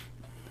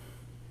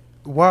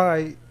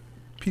why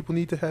people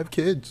need to have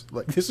kids.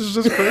 Like, this is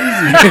just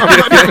crazy.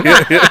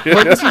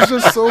 Like, this is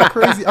just so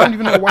crazy. I don't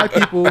even know why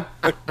people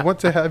want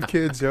to have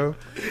kids, yo.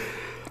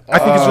 I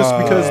think it's just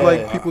because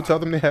like people tell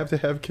them they have to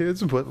have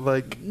kids, but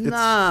like it's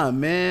Nah,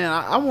 man.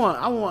 I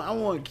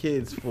want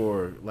kids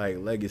for like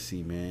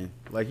legacy, man.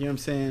 Like, you know what I'm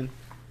saying?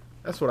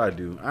 That's what I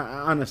do. I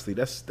honestly,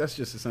 that's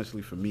just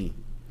essentially for me.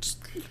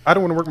 I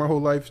don't want to work my whole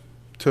life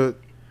to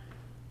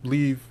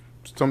leave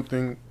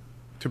something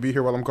to be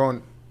here while I'm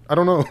gone. I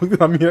don't know.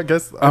 I mean, I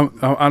guess I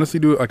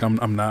honestly do it. Like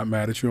I'm not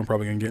mad at you. I'm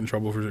probably gonna get in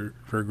trouble for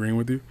agreeing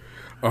with you.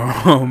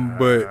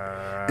 But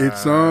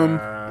it's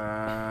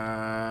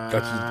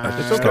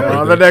That's just Okay. right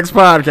On there. the next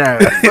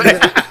podcast.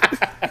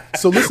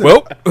 so. Listen,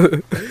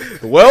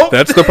 Well,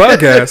 That's the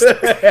podcast.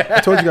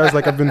 I told you guys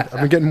like I've been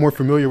getting more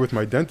familiar with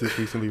my dentist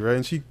recently, right?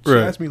 And she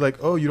Right. asked me like,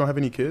 "Oh, you don't have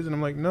any kids?" And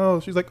I'm like, "No."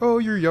 She's like, "Oh,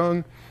 you're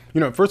young." You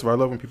know, first of all, I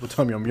love when people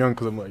tell me I'm young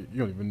because I'm like, you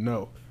don't even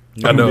know.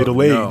 I I'm know.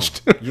 middle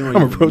aged. No. You don't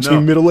I'm even approaching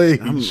know. middle age.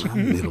 I'm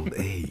middle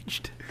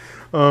aged.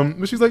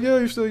 But she's like, "Yeah,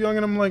 you're still young,"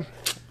 and I'm like,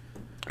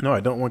 "No, I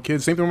don't want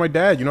kids." Same thing with my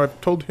dad. You know, I've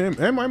told him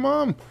and my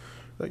mom,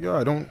 like,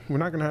 "Yo, we're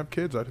not gonna have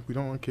kids. We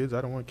don't want kids. I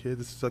don't want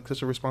kids. It's like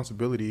such a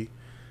responsibility.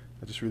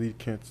 I just really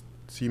can't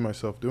see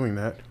myself doing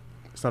that.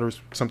 It's not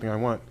something I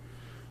want."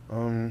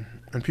 And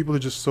people are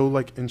just so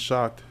like in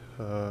shock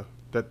that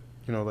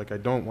like I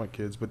don't want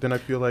kids. But then I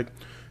feel like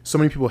so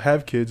many people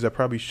have kids that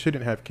probably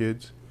shouldn't have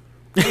kids.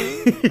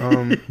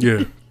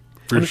 Yeah,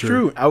 for And it's sure.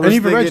 true. I was And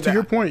even Reg, thinking to that-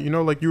 your point,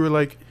 like you were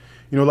like,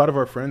 a lot of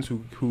our friends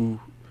who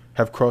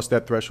have crossed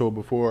that threshold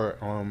before,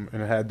 and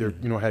had their,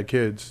 had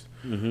kids.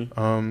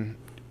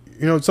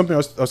 It's something I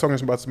was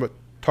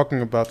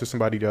talking about to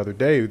somebody the other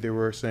day. They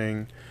were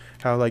saying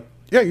how like,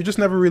 yeah, you're just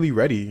never really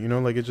ready.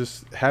 Like it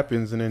just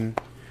happens, and then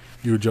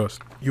You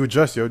adjust. you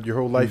adjust. Your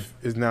whole life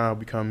is now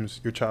becomes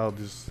your child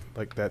is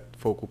like that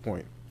focal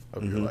point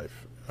of your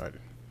life.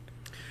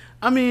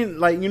 I mean,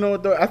 like, you know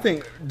what, though? I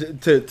think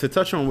to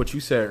touch on what you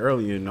said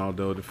earlier,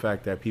 though, the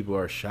fact that people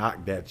are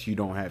shocked that you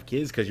don't have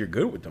kids because you're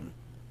good with them.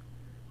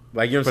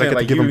 Like, you know what But I I'm saying? get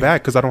Like, to give them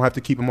back because I don't have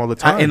to keep them all the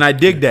time. I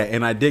dig that.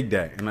 I get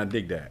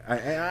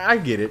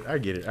it.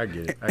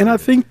 And I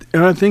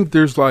think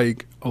there's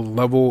like a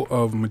level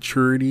of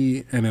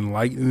maturity and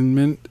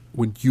enlightenment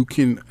when you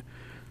can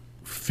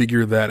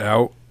figure that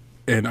out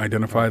and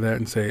identify that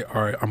and say,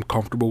 all right, I'm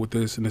comfortable with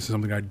this and this is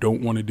something I don't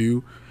want to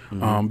do.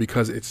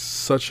 Because it's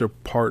such a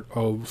part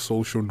of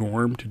social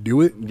norm to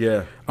do it.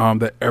 Yeah.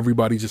 That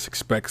everybody just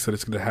expects that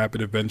it's going to happen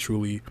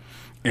eventually.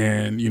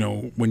 And,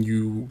 when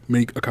you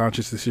make a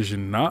conscious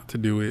decision not to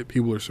do it,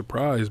 people are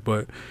surprised.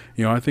 But,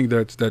 I think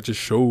that just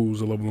shows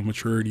a level of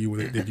maturity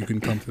with it, that you can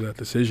come to that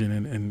decision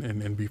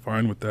and be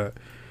fine with that.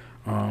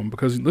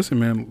 Because, listen,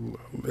 man,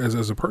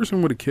 as a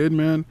person with a kid,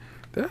 man,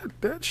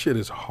 that shit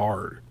is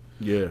hard.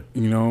 Yeah.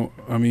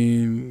 I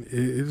mean,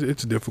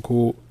 it's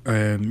difficult.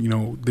 And,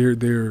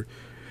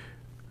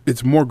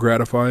 it's more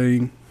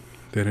gratifying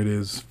than it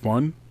is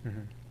fun.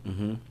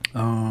 And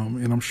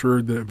I'm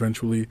sure that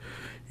eventually,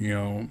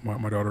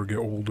 my daughter will get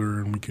older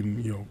and we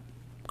can,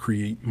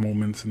 create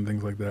moments and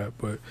things like that.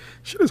 But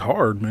shit is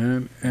hard,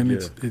 man, and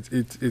Yeah.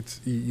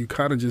 it's you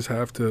kind of just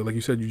have to, like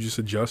you said, you just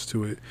adjust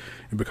to it.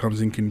 It becomes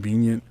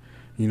inconvenient.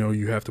 You know,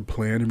 you have to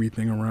plan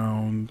everything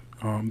around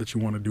that you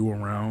want to do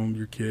around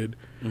your kid.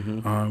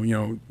 Mm-hmm. You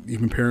know,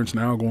 even parents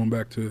now going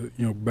back to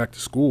back to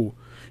school.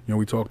 You know,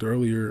 we talked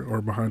earlier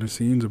or behind the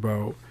scenes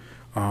about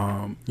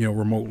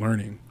remote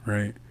learning,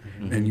 right?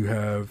 Mm-hmm. And you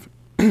have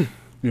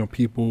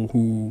people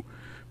who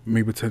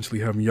may potentially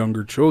have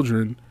younger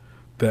children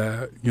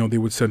that they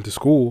would send to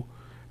school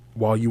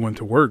while you went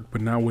to work. But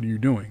now what are you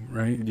doing,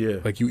 right? Yeah.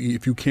 Like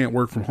if you can't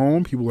work from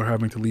home, people are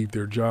having to leave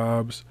their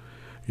jobs,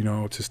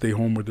 to stay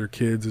home with their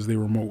kids as they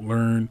remote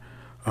learn,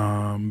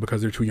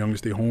 because they're too young to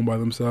stay home by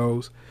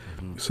themselves.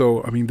 Mm-hmm.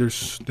 So I mean,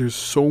 there's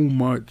so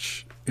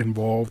much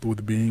involved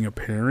with being a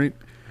parent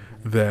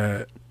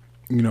that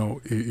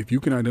if you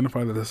can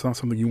identify that that's not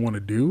something you want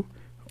to do,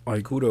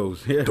 like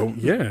Kudos.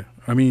 Yeah.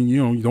 I mean,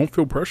 you don't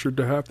feel pressured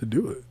to have to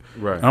do it.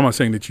 Right. I'm not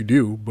saying that you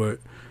do, but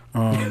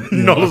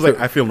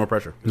I feel no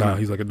pressure. nah,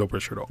 he's like, no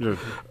pressure at all. Yeah.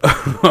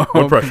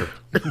 No pressure.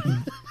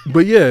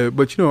 But yeah,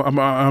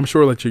 I'm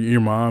sure that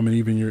your mom and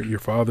even your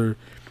father,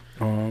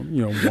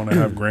 want to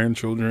have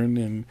grandchildren,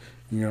 and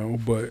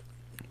but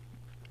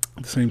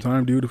at the same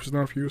time, dude, if it's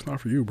not for you, it's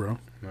not for you, bro.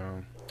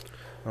 No.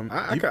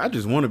 I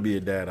just want to be a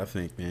dad. I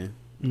think, man.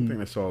 I think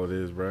that's all it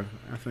is, bro.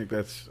 I think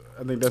that's.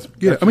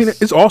 Yeah, I mean,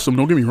 it's awesome.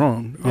 Don't get me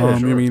wrong. Yeah,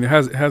 sure. I mean, it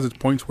has its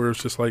points where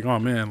it's just like, oh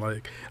man,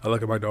 like I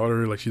look at my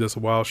daughter, like she does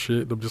some wild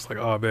shit. I'm just like,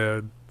 oh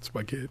man, it's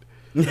my kid.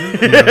 And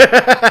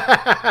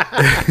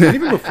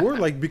even before,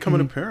 like,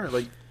 becoming a parent,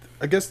 like,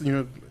 I guess,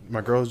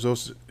 my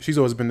girl's she's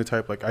always been the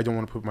type, like, I don't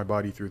want to put my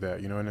body through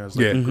that, and as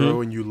like, you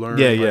grow and you learn,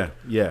 Yeah.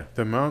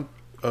 the amount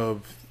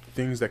of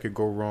things that could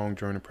go wrong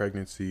during a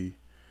pregnancy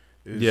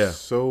is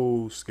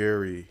so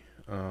scary.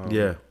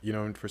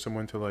 And for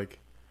someone to like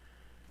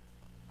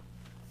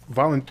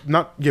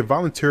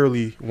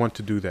voluntarily want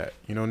to do that,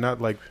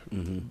 not like,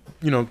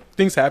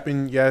 things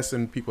happen, yes,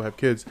 and people have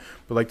kids,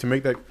 but like to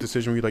make that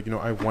decision where you're like,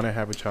 I want to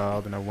have a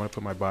child and I want to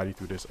put my body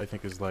through this, I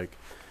think is like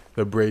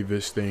the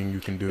bravest thing you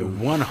can do.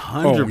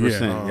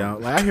 100%. Yo.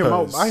 Like,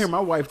 I hear my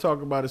wife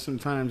talk about it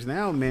sometimes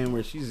now, man,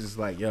 where she's just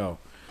like, yo,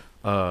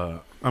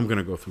 I'm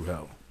gonna go through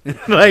hell. Like,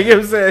 you know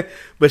what I'm saying?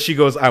 But she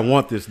goes, I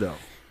want this though.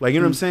 Like, you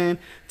know what I'm saying?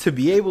 To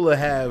be able to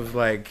have,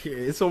 like,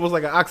 it's almost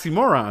like an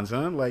oxymoron,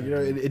 son. Like,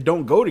 it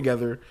don't go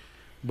together.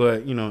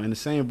 But, in the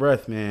same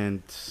breath,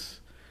 man,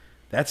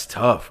 that's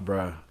tough,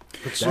 bro.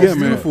 It's so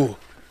beautiful.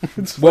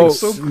 It's Well,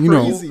 so you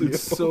know, crazy.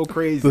 It's so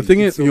crazy. The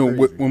thing It's is, so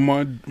crazy.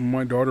 when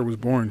my daughter was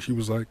born, she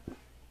was like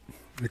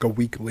a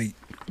week late.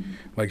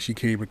 Like she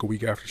came like a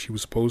week after she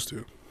was supposed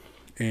to.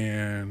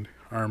 And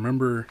I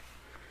remember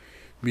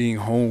being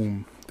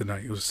home the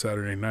night, it was a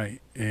Saturday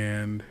night,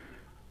 and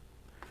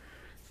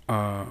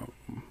my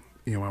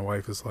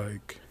wife is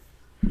like,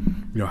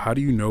 how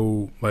do you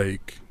know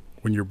like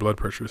when your blood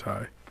pressure is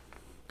high?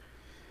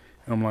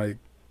 And I'm like,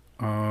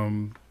 I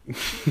don't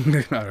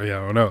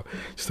know.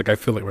 She's like, I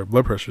feel like my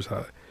blood pressure's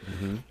high.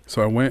 Mm-hmm.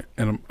 So I went,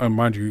 and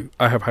mind you,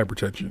 I have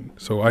hypertension,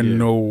 so I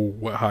know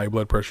what high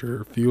blood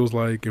pressure feels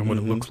like and what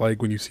it looks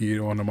like when you see it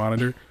on the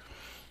monitor.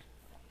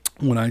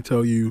 When I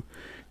tell you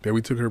that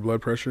we took her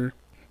blood pressure,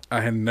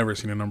 I had never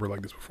seen a number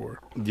like this before.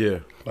 Yeah.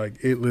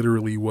 Like, it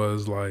literally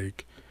was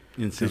like,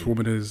 Insane. this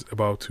woman is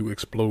about to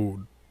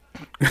explode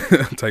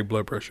type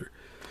blood pressure.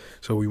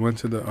 So we went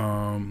to the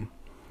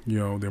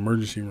the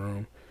emergency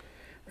room,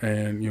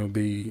 and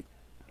they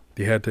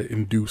had to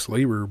induce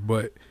labor,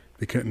 but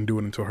they couldn't do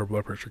it until her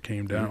blood pressure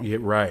came down. Yeah,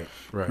 right.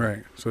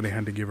 So they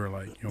had to give her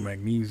like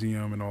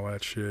magnesium and all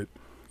that shit,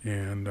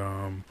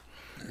 and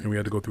we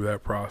had to go through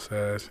that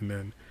process, and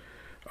then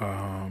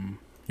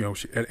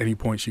she, at any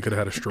point she could have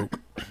had a stroke.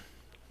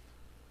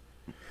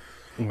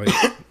 Like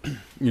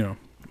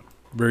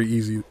very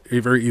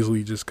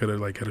easily just could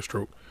have like had a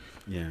stroke.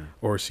 Yeah.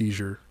 Or a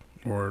seizure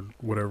or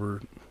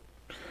whatever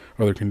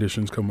other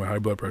conditions come with high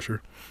blood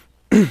pressure.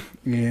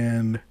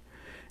 And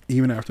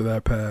even after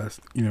that passed,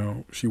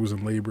 she was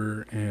in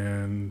labor,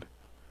 and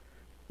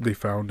they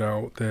found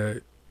out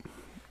that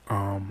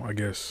I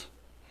guess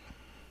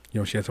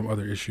she had some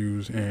other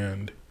issues,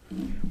 and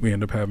we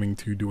ended up having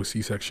to do a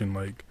C-section,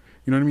 like,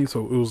 you know what I mean?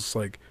 So it was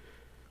like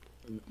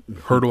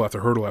hurdle after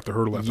hurdle after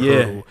hurdle after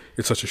hurdle.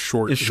 It's such a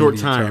short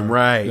time.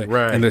 Right.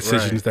 And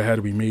decisions that had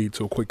to be made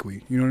so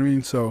quickly. You know what I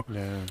mean? So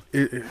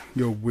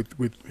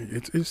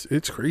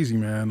it's crazy,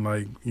 man.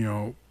 Like,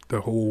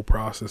 the whole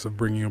process of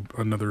bringing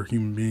another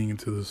human being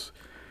into this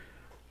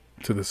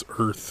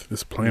earth,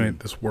 this planet,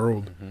 this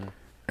world.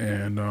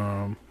 And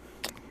man,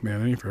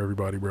 it ain't for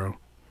everybody, bro.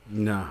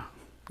 Nah.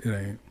 It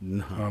ain't.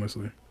 Nah.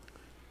 Honestly.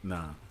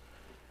 Nah.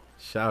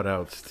 Shout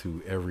outs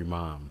to every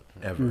mom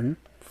ever. Mm-hmm.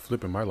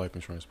 Flipping my life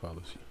insurance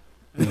policy.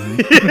 Going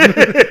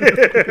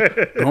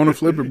to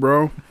flip it,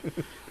 bro.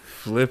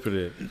 Flipping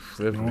it.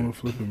 Going to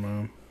flip it,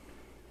 man.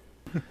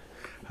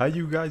 How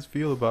you guys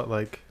feel about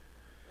like,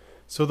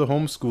 so the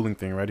homeschooling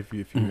thing, right? If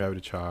you have a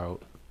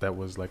child that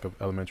was like of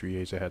elementary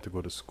age that had to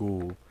go to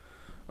school,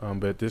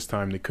 but at this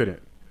time they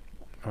couldn't.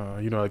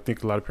 I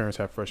think a lot of parents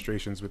have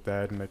frustrations with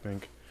that, and I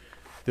think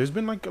there's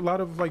been like a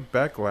lot of like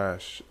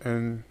backlash.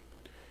 And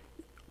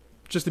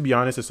just to be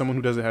honest, as someone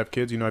who doesn't have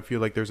kids, I feel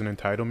like there's an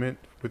entitlement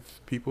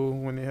with people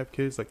when they have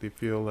kids. Like they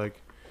feel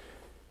like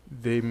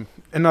and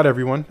not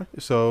everyone,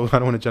 so I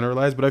don't want to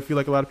generalize, but I feel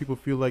like a lot of people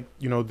feel like,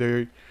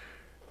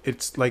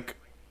 it's like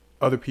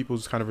other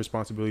people's kind of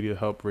responsibility to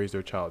help raise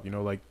their child.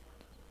 Like,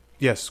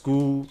 yes,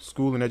 school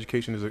and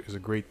education is a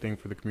great thing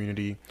for the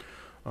community.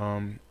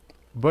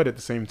 But at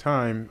the same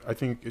time, I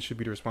think it should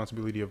be the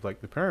responsibility of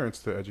like the parents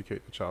to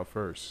educate the child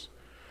first,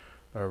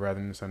 rather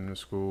than sending them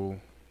to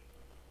school.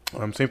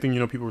 Same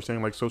thing, people were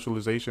saying like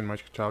socialization. My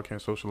child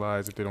can't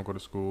socialize if they don't go to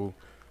school,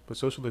 but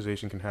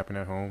socialization can happen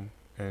at home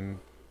and,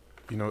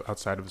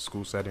 outside of the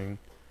school setting.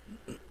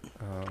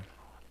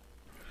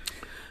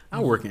 I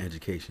work in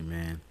education,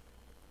 man,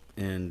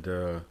 and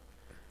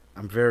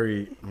I'm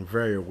very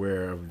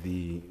aware of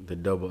the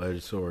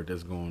double-edged sword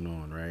that's going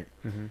on, right?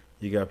 Mm-hmm.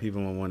 You got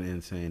people on one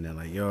end saying that,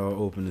 like, yo,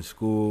 open the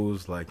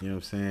schools, like, you know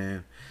what I'm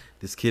saying?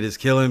 This kid is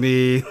killing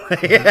me.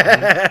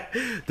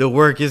 The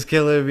work is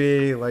killing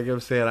me. Like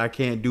I'm saying, I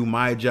can't do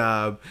my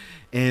job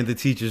and the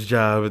teacher's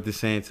job at the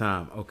same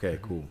time. Okay,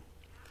 cool.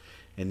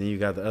 And then you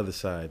got the other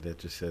side that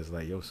just says,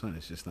 like, yo, son,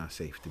 it's just not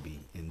safe to be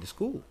in the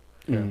school.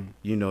 Yeah.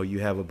 You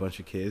have a bunch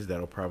of kids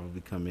that'll probably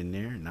come in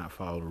there and not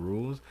follow the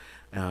rules.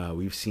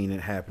 We've seen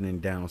it happening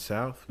down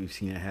south. We've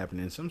seen it happen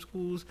in some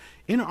schools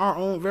in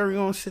our very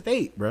own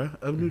state,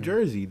 bruh, of New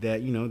Jersey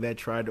that, that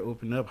tried to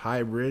open up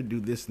hybrid,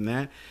 do this and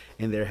that,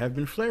 and there have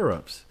been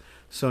flare-ups.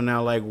 So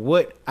now, like,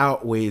 what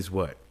outweighs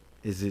what?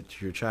 Is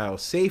it your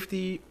child's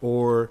safety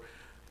or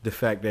the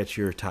fact that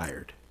you're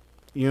tired?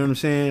 You know what I'm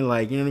saying?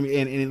 Like, you know what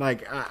I mean? And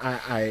like,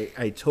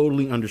 I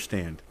totally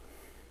understand.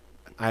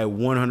 I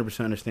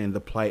 100% understand the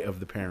plight of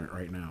the parent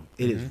right now.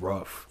 It is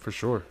rough. For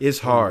sure. It's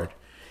hard.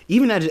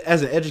 Even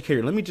as an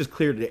educator, let me just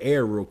clear the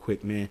air real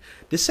quick, man.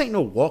 This ain't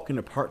no walk in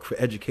the park for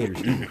educators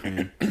either,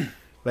 man.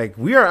 Like,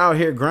 we are out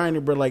here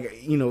grinding, but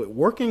like,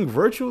 working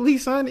virtually,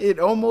 son, it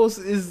almost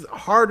is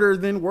harder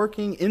than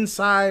working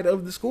inside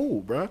of the school,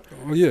 bro.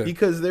 Oh, yeah.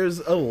 Because there's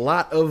a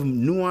lot of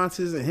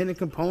nuances and hidden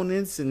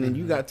components, and then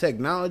you got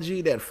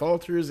technology that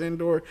falters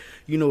indoor,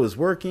 is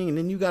working, and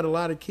then you got a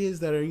lot of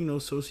kids that are,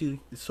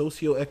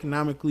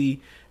 socioeconomically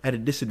at a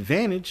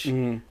disadvantage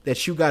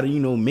that you got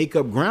to, make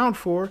up ground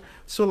for.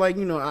 So, like,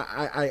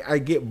 I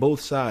get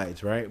both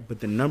sides, right? But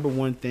the number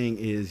one thing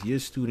is your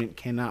student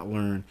cannot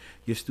learn,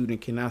 your student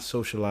cannot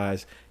socialize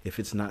if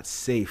it's not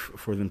safe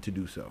for them to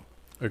do so.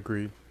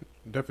 Agreed.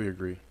 Definitely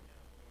agree.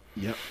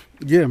 Yep.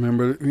 Yeah, man.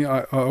 But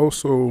I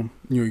also,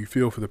 you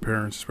feel for the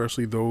parents,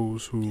 especially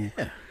those who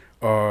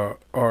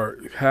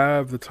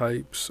have the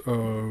types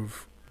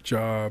of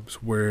jobs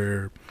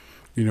where,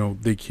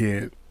 they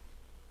can't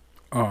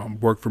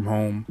work from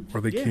home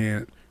or they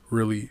can't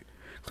really.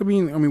 I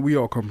mean, we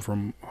all come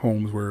from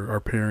homes where our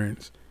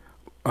parents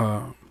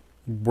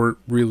weren't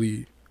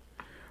really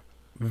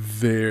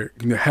there,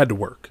 had to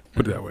work,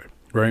 put it that way,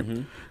 right?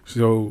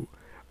 So,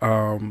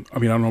 I mean, I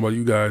don't know about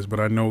you guys, but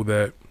I know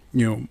that,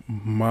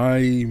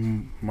 my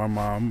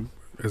mom,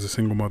 as a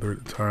single mother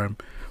at the time,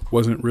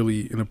 wasn't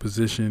really in a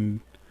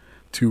position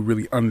to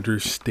really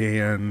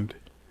understand,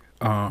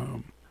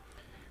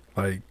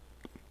 like,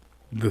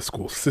 the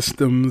school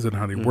systems and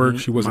how they work.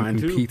 She wasn't in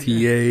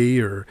PTA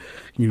or,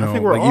 I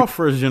think we're all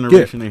first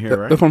generation in here,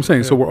 right? That's what I'm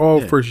saying. Yeah. So we're all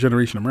first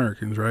generation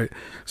Americans, right?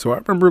 So I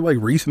remember like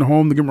racing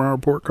home to get my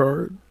report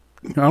card.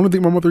 I don't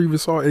think my mother even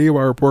saw any of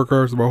our report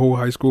cards in my whole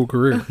high school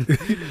career.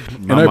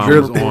 My mom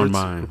was on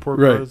mine. Report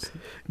cards.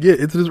 Yeah,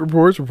 it's just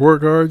report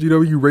cards.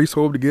 You race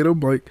home to get them.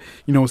 Like,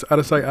 it's out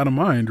of sight, out of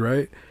mind,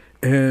 right?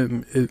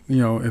 And it,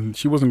 and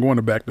she wasn't going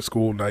to back to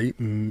school night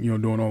and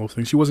doing all those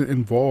things. She wasn't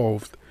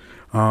involved,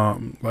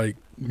 like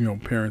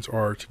parents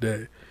are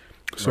today.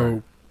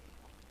 So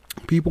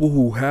people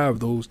who have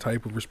those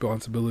type of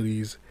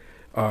responsibilities,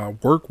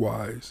 work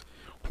wise,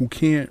 who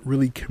can't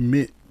really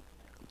commit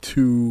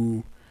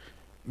to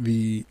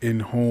the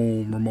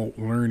in-home remote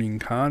learning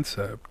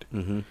concept,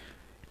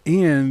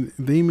 and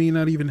they may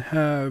not even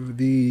have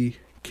the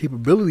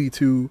capability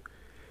to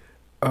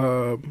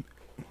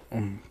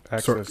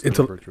access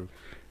to virtual,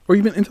 or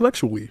even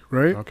intellectually,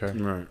 right? Okay,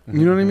 right.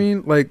 You know what I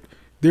mean? Like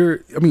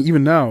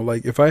even now,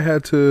 like if I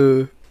had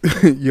to,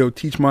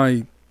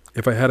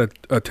 if I had a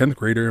 10th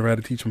grader, if I had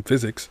to teach them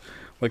physics,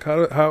 like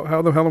how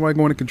the hell am I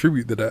going to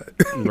contribute to that?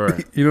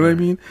 Right. You know what I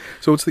mean?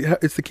 So it's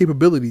the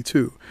capability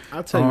too.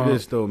 I'll tell you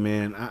this though,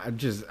 man. I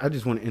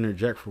just want to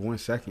interject for 1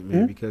 second,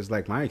 man, because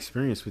like my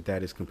experience with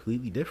that is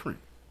completely different.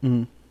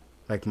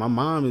 Like my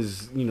mom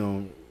is,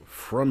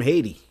 from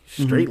Haiti,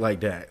 straight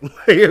like that. You know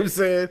what I'm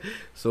saying?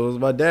 So is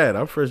my dad.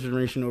 I'm first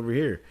generation over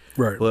here.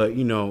 Right. But,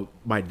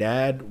 my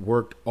dad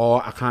worked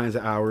all kinds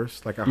of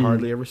hours. Like I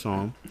hardly ever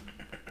saw him.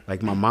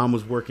 Like my mom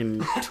was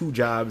working 2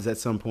 jobs at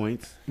some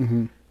points.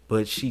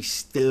 But she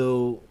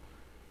still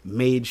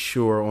made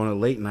sure on a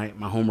late night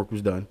my homework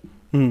was done.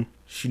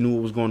 She knew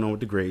what was going on with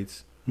the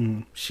grades.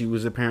 She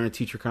was a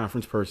parent-teacher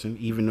conference person,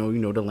 even though,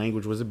 the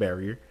language was a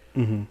barrier.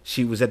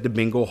 She was at the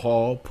bingo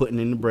hall putting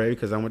in the bread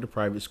because I went to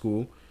private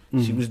school.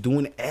 She was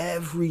doing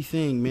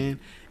everything, man.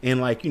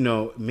 And like,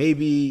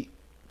 maybe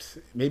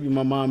maybe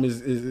my mom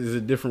is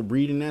a different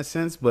breed in that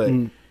sense, but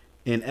in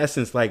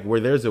essence, like where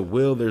there's a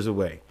will, there's a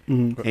way.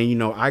 And you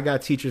know, I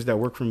got teachers that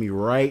work for me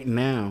right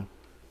now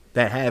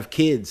that have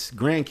kids,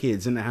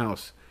 grandkids in the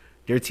house.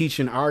 They're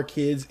teaching our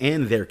kids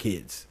and their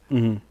kids.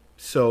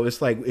 So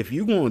it's like, if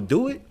you gonna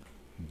do it,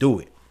 do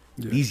it.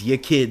 Yeah. These your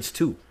kids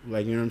too.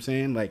 Like, you know what I'm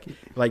saying?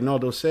 Like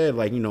Naldo said,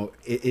 like, you know,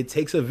 it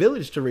takes a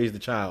village to raise the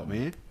child,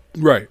 man.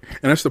 Right.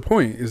 And that's the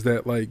point, is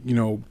that, like, you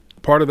know,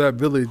 part of that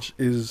village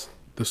is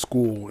the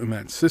school and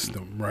that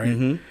system,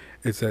 right?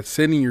 It's that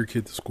sending your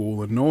kid to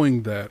school and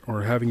knowing that,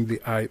 or having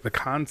the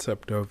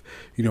concept of,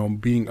 you know,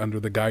 being under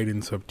the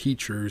guidance of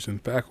teachers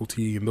and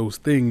faculty and those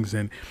things,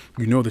 and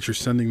you know that you're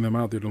sending them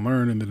out there to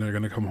learn, and then they're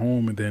going to come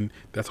home, and then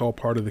that's all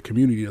part of the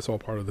community, that's all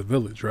part of the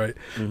village, right?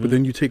 But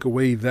then you take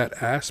away that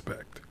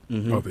aspect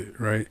of it,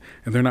 right?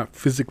 And they're not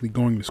physically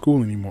going to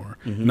school anymore.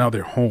 Now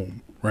they're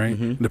home.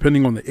 Right.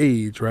 Depending on the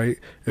age, right?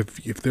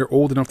 If they're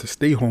old enough to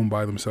stay home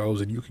by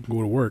themselves and you can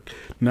go to work,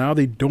 now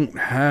they don't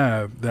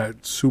have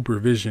that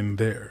supervision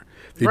there.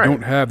 They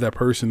don't have that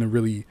person to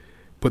really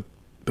put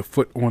the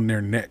foot on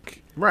their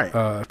neck, right?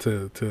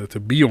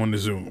 To be on the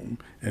Zoom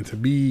and to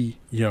be,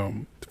 you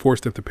know, force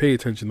them to pay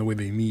attention the way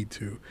they need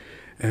to,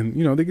 and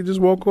you know, they could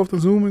just walk off the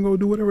Zoom and go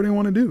do whatever they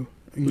want to do.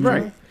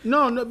 Right?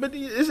 No, but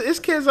it's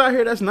kids out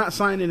here that's not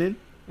signing in.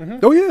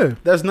 Oh yeah,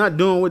 that's not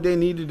doing what they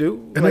need to do.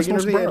 And like, that's no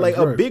surprise, like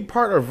right. A big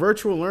part of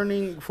virtual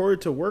learning for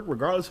it to work,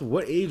 regardless of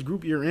what age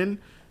group you're in,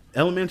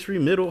 elementary,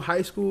 middle,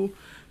 high school,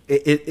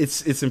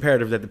 it's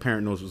imperative that the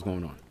parent knows what's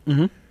going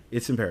on.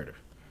 It's imperative.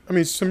 I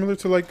mean, similar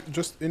to like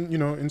just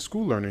in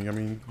school learning. I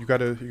mean, you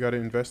gotta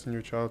invest in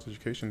your child's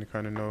education to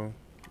kind of know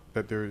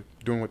that they're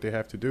doing what they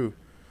have to do.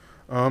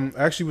 I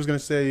actually was gonna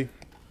say,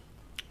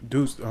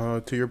 Deuce,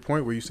 to your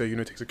point where you say, you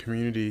know, it takes a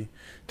community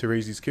to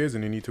raise these kids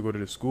and they need to go to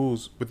the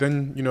schools, but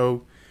then, you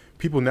know,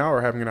 people now are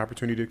having an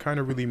opportunity to kind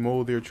of really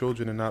mold their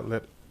children and not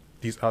let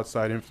these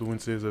outside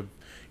influences of,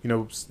 you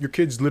know, your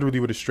kid's literally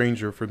with a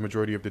stranger for the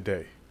majority of the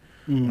day.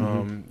 You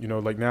know,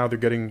 like now they're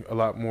getting a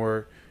lot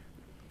more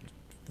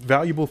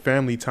valuable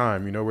family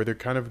time, you know, where they're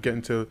kind of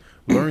getting to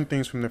learn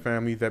things from their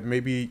family that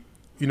maybe,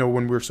 you know,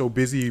 when we're so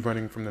busy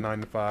running from the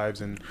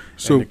 9-to-5s and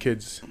the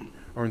kids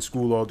are in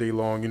school all day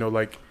long, you know,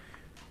 like,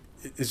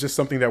 it's just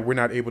something that we're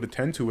not able to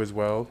tend to as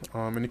well.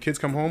 And the kids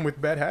come home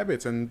with bad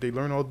habits and they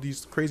learn all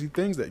these crazy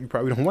things that you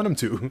probably don't want them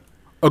to.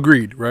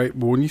 Agreed, right?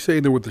 But when you say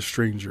they're with a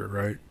stranger,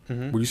 right?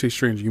 When you say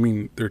stranger, you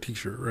mean their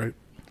teacher, right?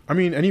 I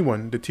mean,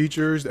 anyone, the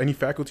teachers, any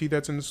faculty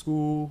that's in the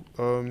school.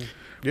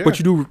 Yeah. But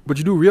you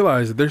do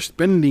realize that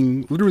they're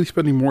literally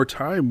spending more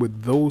time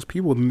with those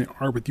people than they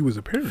are with you as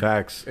a parent.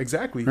 Facts.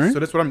 Exactly. Right? So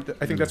that's what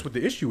I think that's what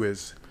the issue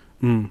is.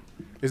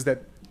 Is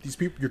that these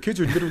people, your kids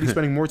are literally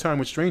spending more time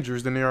with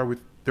strangers than they are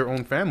with their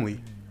own family.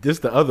 This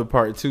the other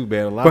part too,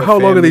 man. A lot but of how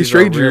long are they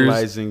strangers?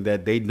 Realizing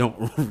that they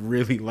don't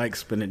really like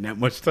spending that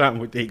much time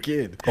with their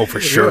kid. Oh,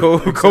 for sure.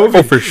 COVID,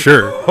 oh, for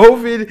sure.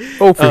 COVID.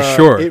 Oh, for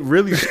sure. It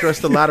really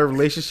stressed a lot of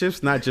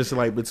relationships, not just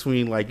like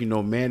between like, you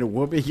know, man and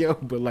woman, yo,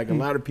 but like a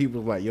lot of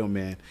people like, yo,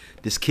 man,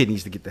 this kid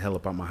needs to get the hell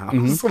up out my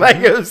house. Like,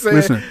 you know what I'm saying?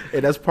 Listen,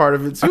 and that's part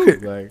of it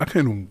too. I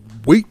couldn't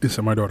wait to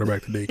send my daughter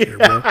back to daycare,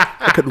 bro.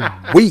 I couldn't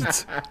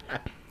wait.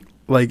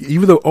 Like,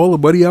 even though all the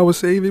money I was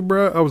saving,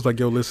 bro, I was like,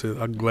 yo, listen,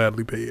 I'll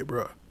gladly pay it,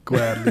 bro.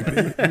 Gladly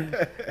pay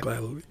it.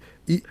 Gladly.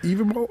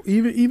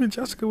 Even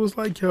Jessica was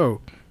like, yo,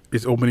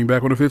 it's opening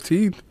back on the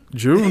 15th,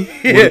 June.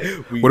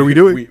 What are we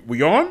doing?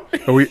 We on?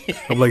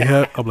 I'm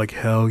like,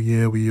 hell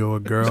yeah, we are,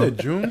 girl. You said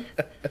June?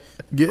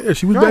 Yeah,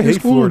 she was God, back in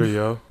school. Florida,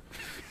 yo.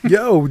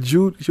 Yo,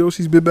 June. Yo,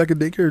 she's been back in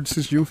daycare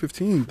since June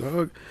 15th,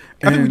 dog.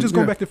 How did we just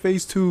go back to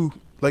phase 2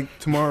 like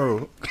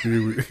tomorrow?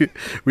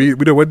 we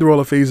done went through all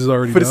the phases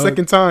already. For the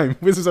second time.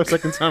 This is our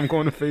second time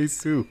going to phase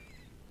 2.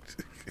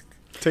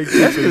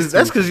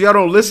 That's because y'all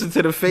don't listen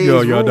to the phase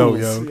rules. Y'all don't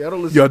listen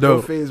to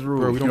the phase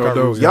rules. Bro, we don't got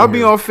rules. Y'all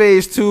be on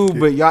phase 2,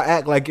 but y'all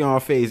act like you're on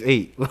phase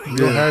 8. You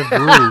don't have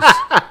rules.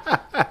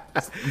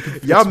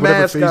 Y'all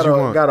mask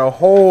got a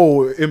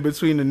hole in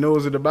between the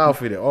nose and the mouth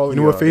in it. You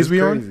know what phase we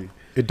on?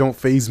 It don't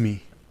phase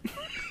me.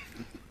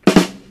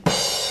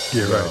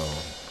 Yeah, right.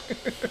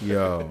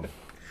 Yo.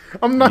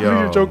 I'm not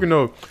even joking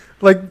though.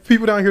 Like,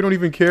 people down here don't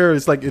even care.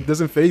 It's like, it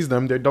doesn't phase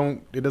them. It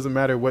doesn't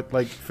matter what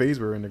like phase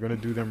we're in. They're gonna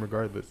do them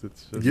regardless.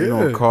 It's just, they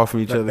don't cough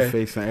in each other's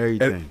face and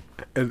everything.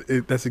 And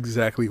that's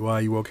exactly why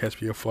you won't catch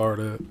me in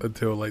Florida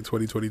until like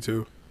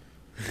 2022.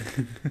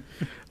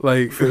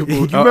 Like, you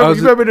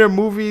remember their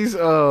movies?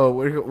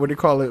 What do you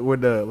call it? When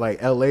the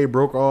like LA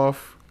broke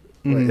off,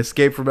 like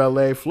Escape from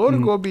LA. Florida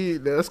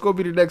that's gonna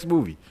be the next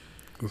movie.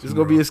 It's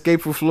gonna be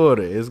Escape from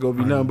Florida. It's gonna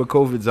be nothing but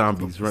COVID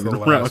zombies running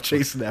around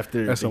chasing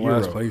after. That's the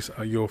last place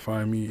you'll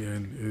find me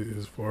in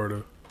is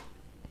Florida.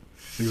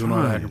 These are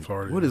not back in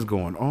Florida. What is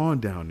going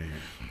on down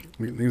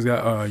there? These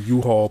got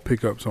U-Haul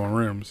pickups on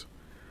rims.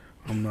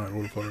 I'm not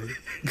going to Florida.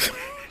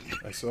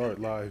 I saw it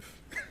live.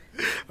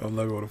 I'm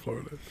not going to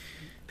Florida.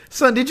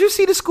 Son, did you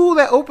see the school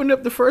that opened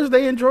up the first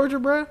day in Georgia,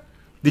 bro?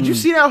 Did you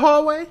see that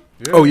hallway?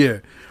 Yeah.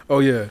 Oh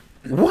yeah.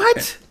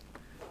 What?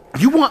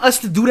 You want us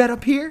to do that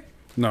up here?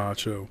 Nah,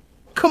 chill.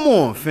 Come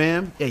on,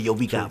 fam. Yeah, yo,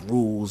 we got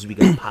rules. We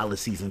got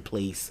policies in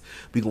place.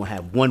 We going to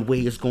have one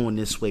way is going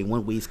this way.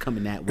 One way is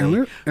coming that way. And We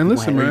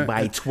listen, gonna man. have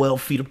everybody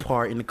 12 feet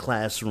apart in the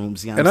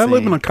classrooms. You know And what I I'm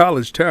live in saying? a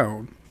college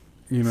town.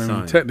 You know what I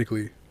mean? Son.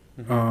 Technically.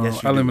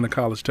 Yes, you I live do. in a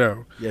college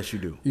town. Yes, you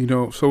do. You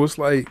know, so it's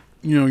like,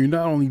 you know, you're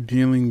not only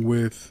dealing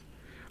with,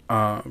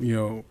 you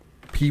know,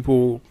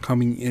 people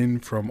coming in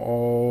from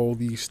all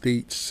these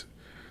states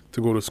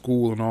to go to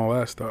school and all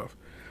that stuff,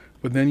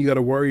 but then you got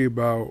to worry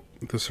about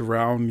the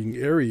surrounding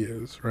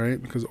areas,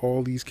 right? Because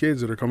all these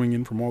kids that are coming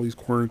in from all these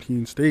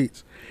quarantine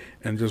states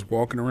and just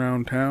walking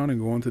around town and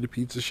going to the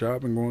pizza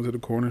shop and going to the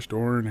corner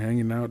store and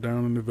hanging out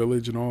down in the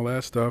village and all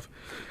that stuff,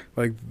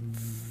 like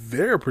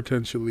they're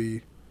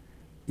potentially,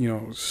 you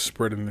know,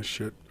 spreading this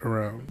shit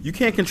around. You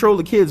can't control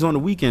the kids on the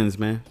weekends,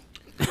 man.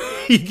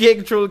 You can't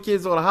control the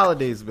kids on the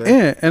holidays,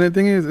 man. And the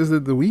thing is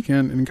that the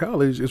weekend in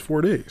college is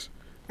 4 days.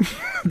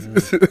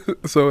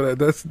 So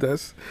that's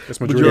That's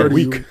majority of the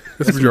week.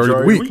 That's majority of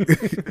the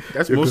week.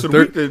 That's Yeah, most 'cause of the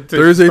week. To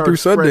Thursday start through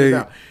spreading Sunday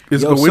out.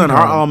 is Yo, the win son, our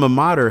time. alma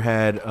mater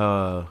had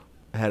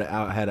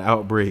an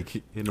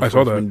outbreak in the I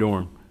saw freshman that.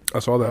 dorm. I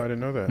saw Oh, I that. didn't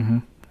know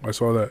that. I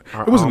saw that.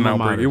 Our It wasn't an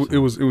alma outbreak. mater, It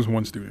was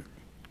one student.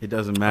 It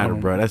doesn't matter,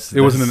 bro.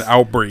 It wasn't an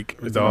outbreak.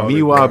 Dog.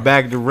 Meanwhile,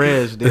 back to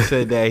Reg, they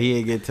said that he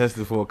didn't get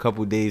tested for a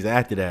couple days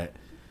after that.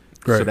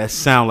 So Right. that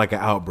sound like an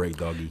outbreak,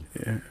 doggy.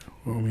 Yeah.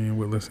 Well, I mean,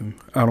 well, listen,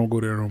 I don't go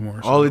there no more.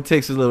 So. All it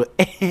takes is a little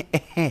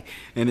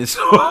and it's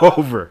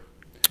over.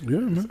 Yeah,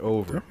 man. It's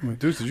over. Definitely.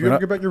 Dude, did you When ever I-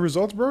 get back your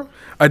results, bro?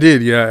 I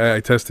did. Yeah, I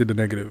tested the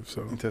negative.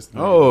 So You tested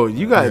Oh,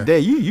 you got Yeah.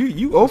 that. You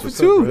 0 for what's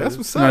 2. up, bro. That's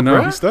what's I up, know.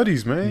 bro. He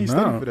studies, man. He Nah.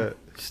 studied for that.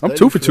 I'm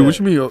 2 for 2. What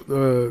you mean? 0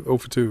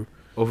 for 2.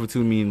 0 for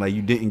 2 mean like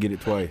you didn't get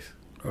it twice.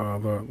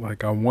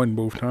 Like I won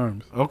both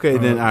times. Okay,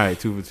 then all right,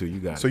 2 for 2. You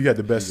got it. So you had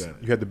the best. got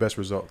it. You had the best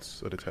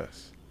results of the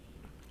test.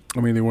 I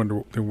mean, they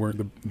weren't the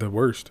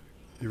worst.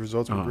 Your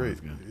results were Oh, great.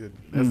 that's good.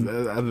 You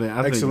had I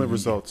think excellent you-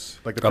 results.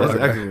 Like the I like That's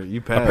that. president. excellent. You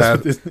I passed.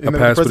 passed. Isn't I that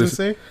passed what the with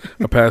president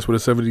say? I passed with a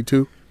 72.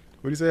 What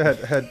do you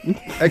say? Had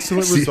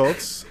excellent See-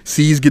 results.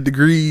 C's get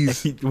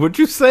degrees. What'd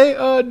you say?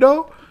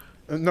 No.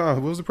 No,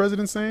 what was the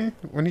president saying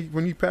when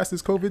he passed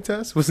his COVID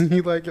test? Wasn't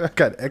he like, I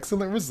got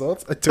excellent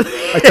results? I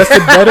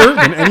tested better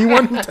than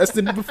anyone who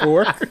tested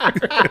before. How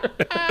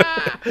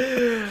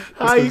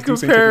Those you dudes ain't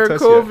compare took the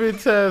test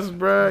COVID test,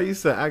 bro? You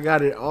said I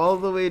got it all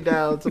the way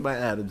down to my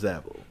Adam's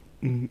apple.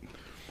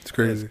 It's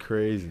crazy. That's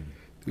crazy.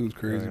 It was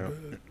crazy. Yeah.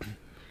 but-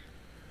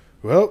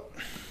 Well,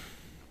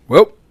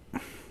 Well,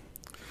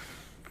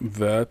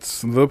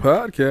 that's the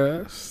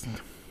podcast.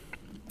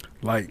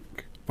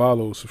 Like,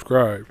 follow,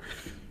 subscribe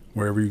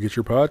wherever you get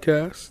your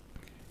podcasts,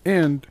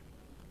 and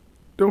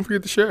don't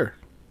forget to share.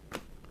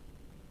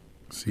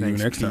 See Thanks,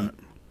 you next Pete. time.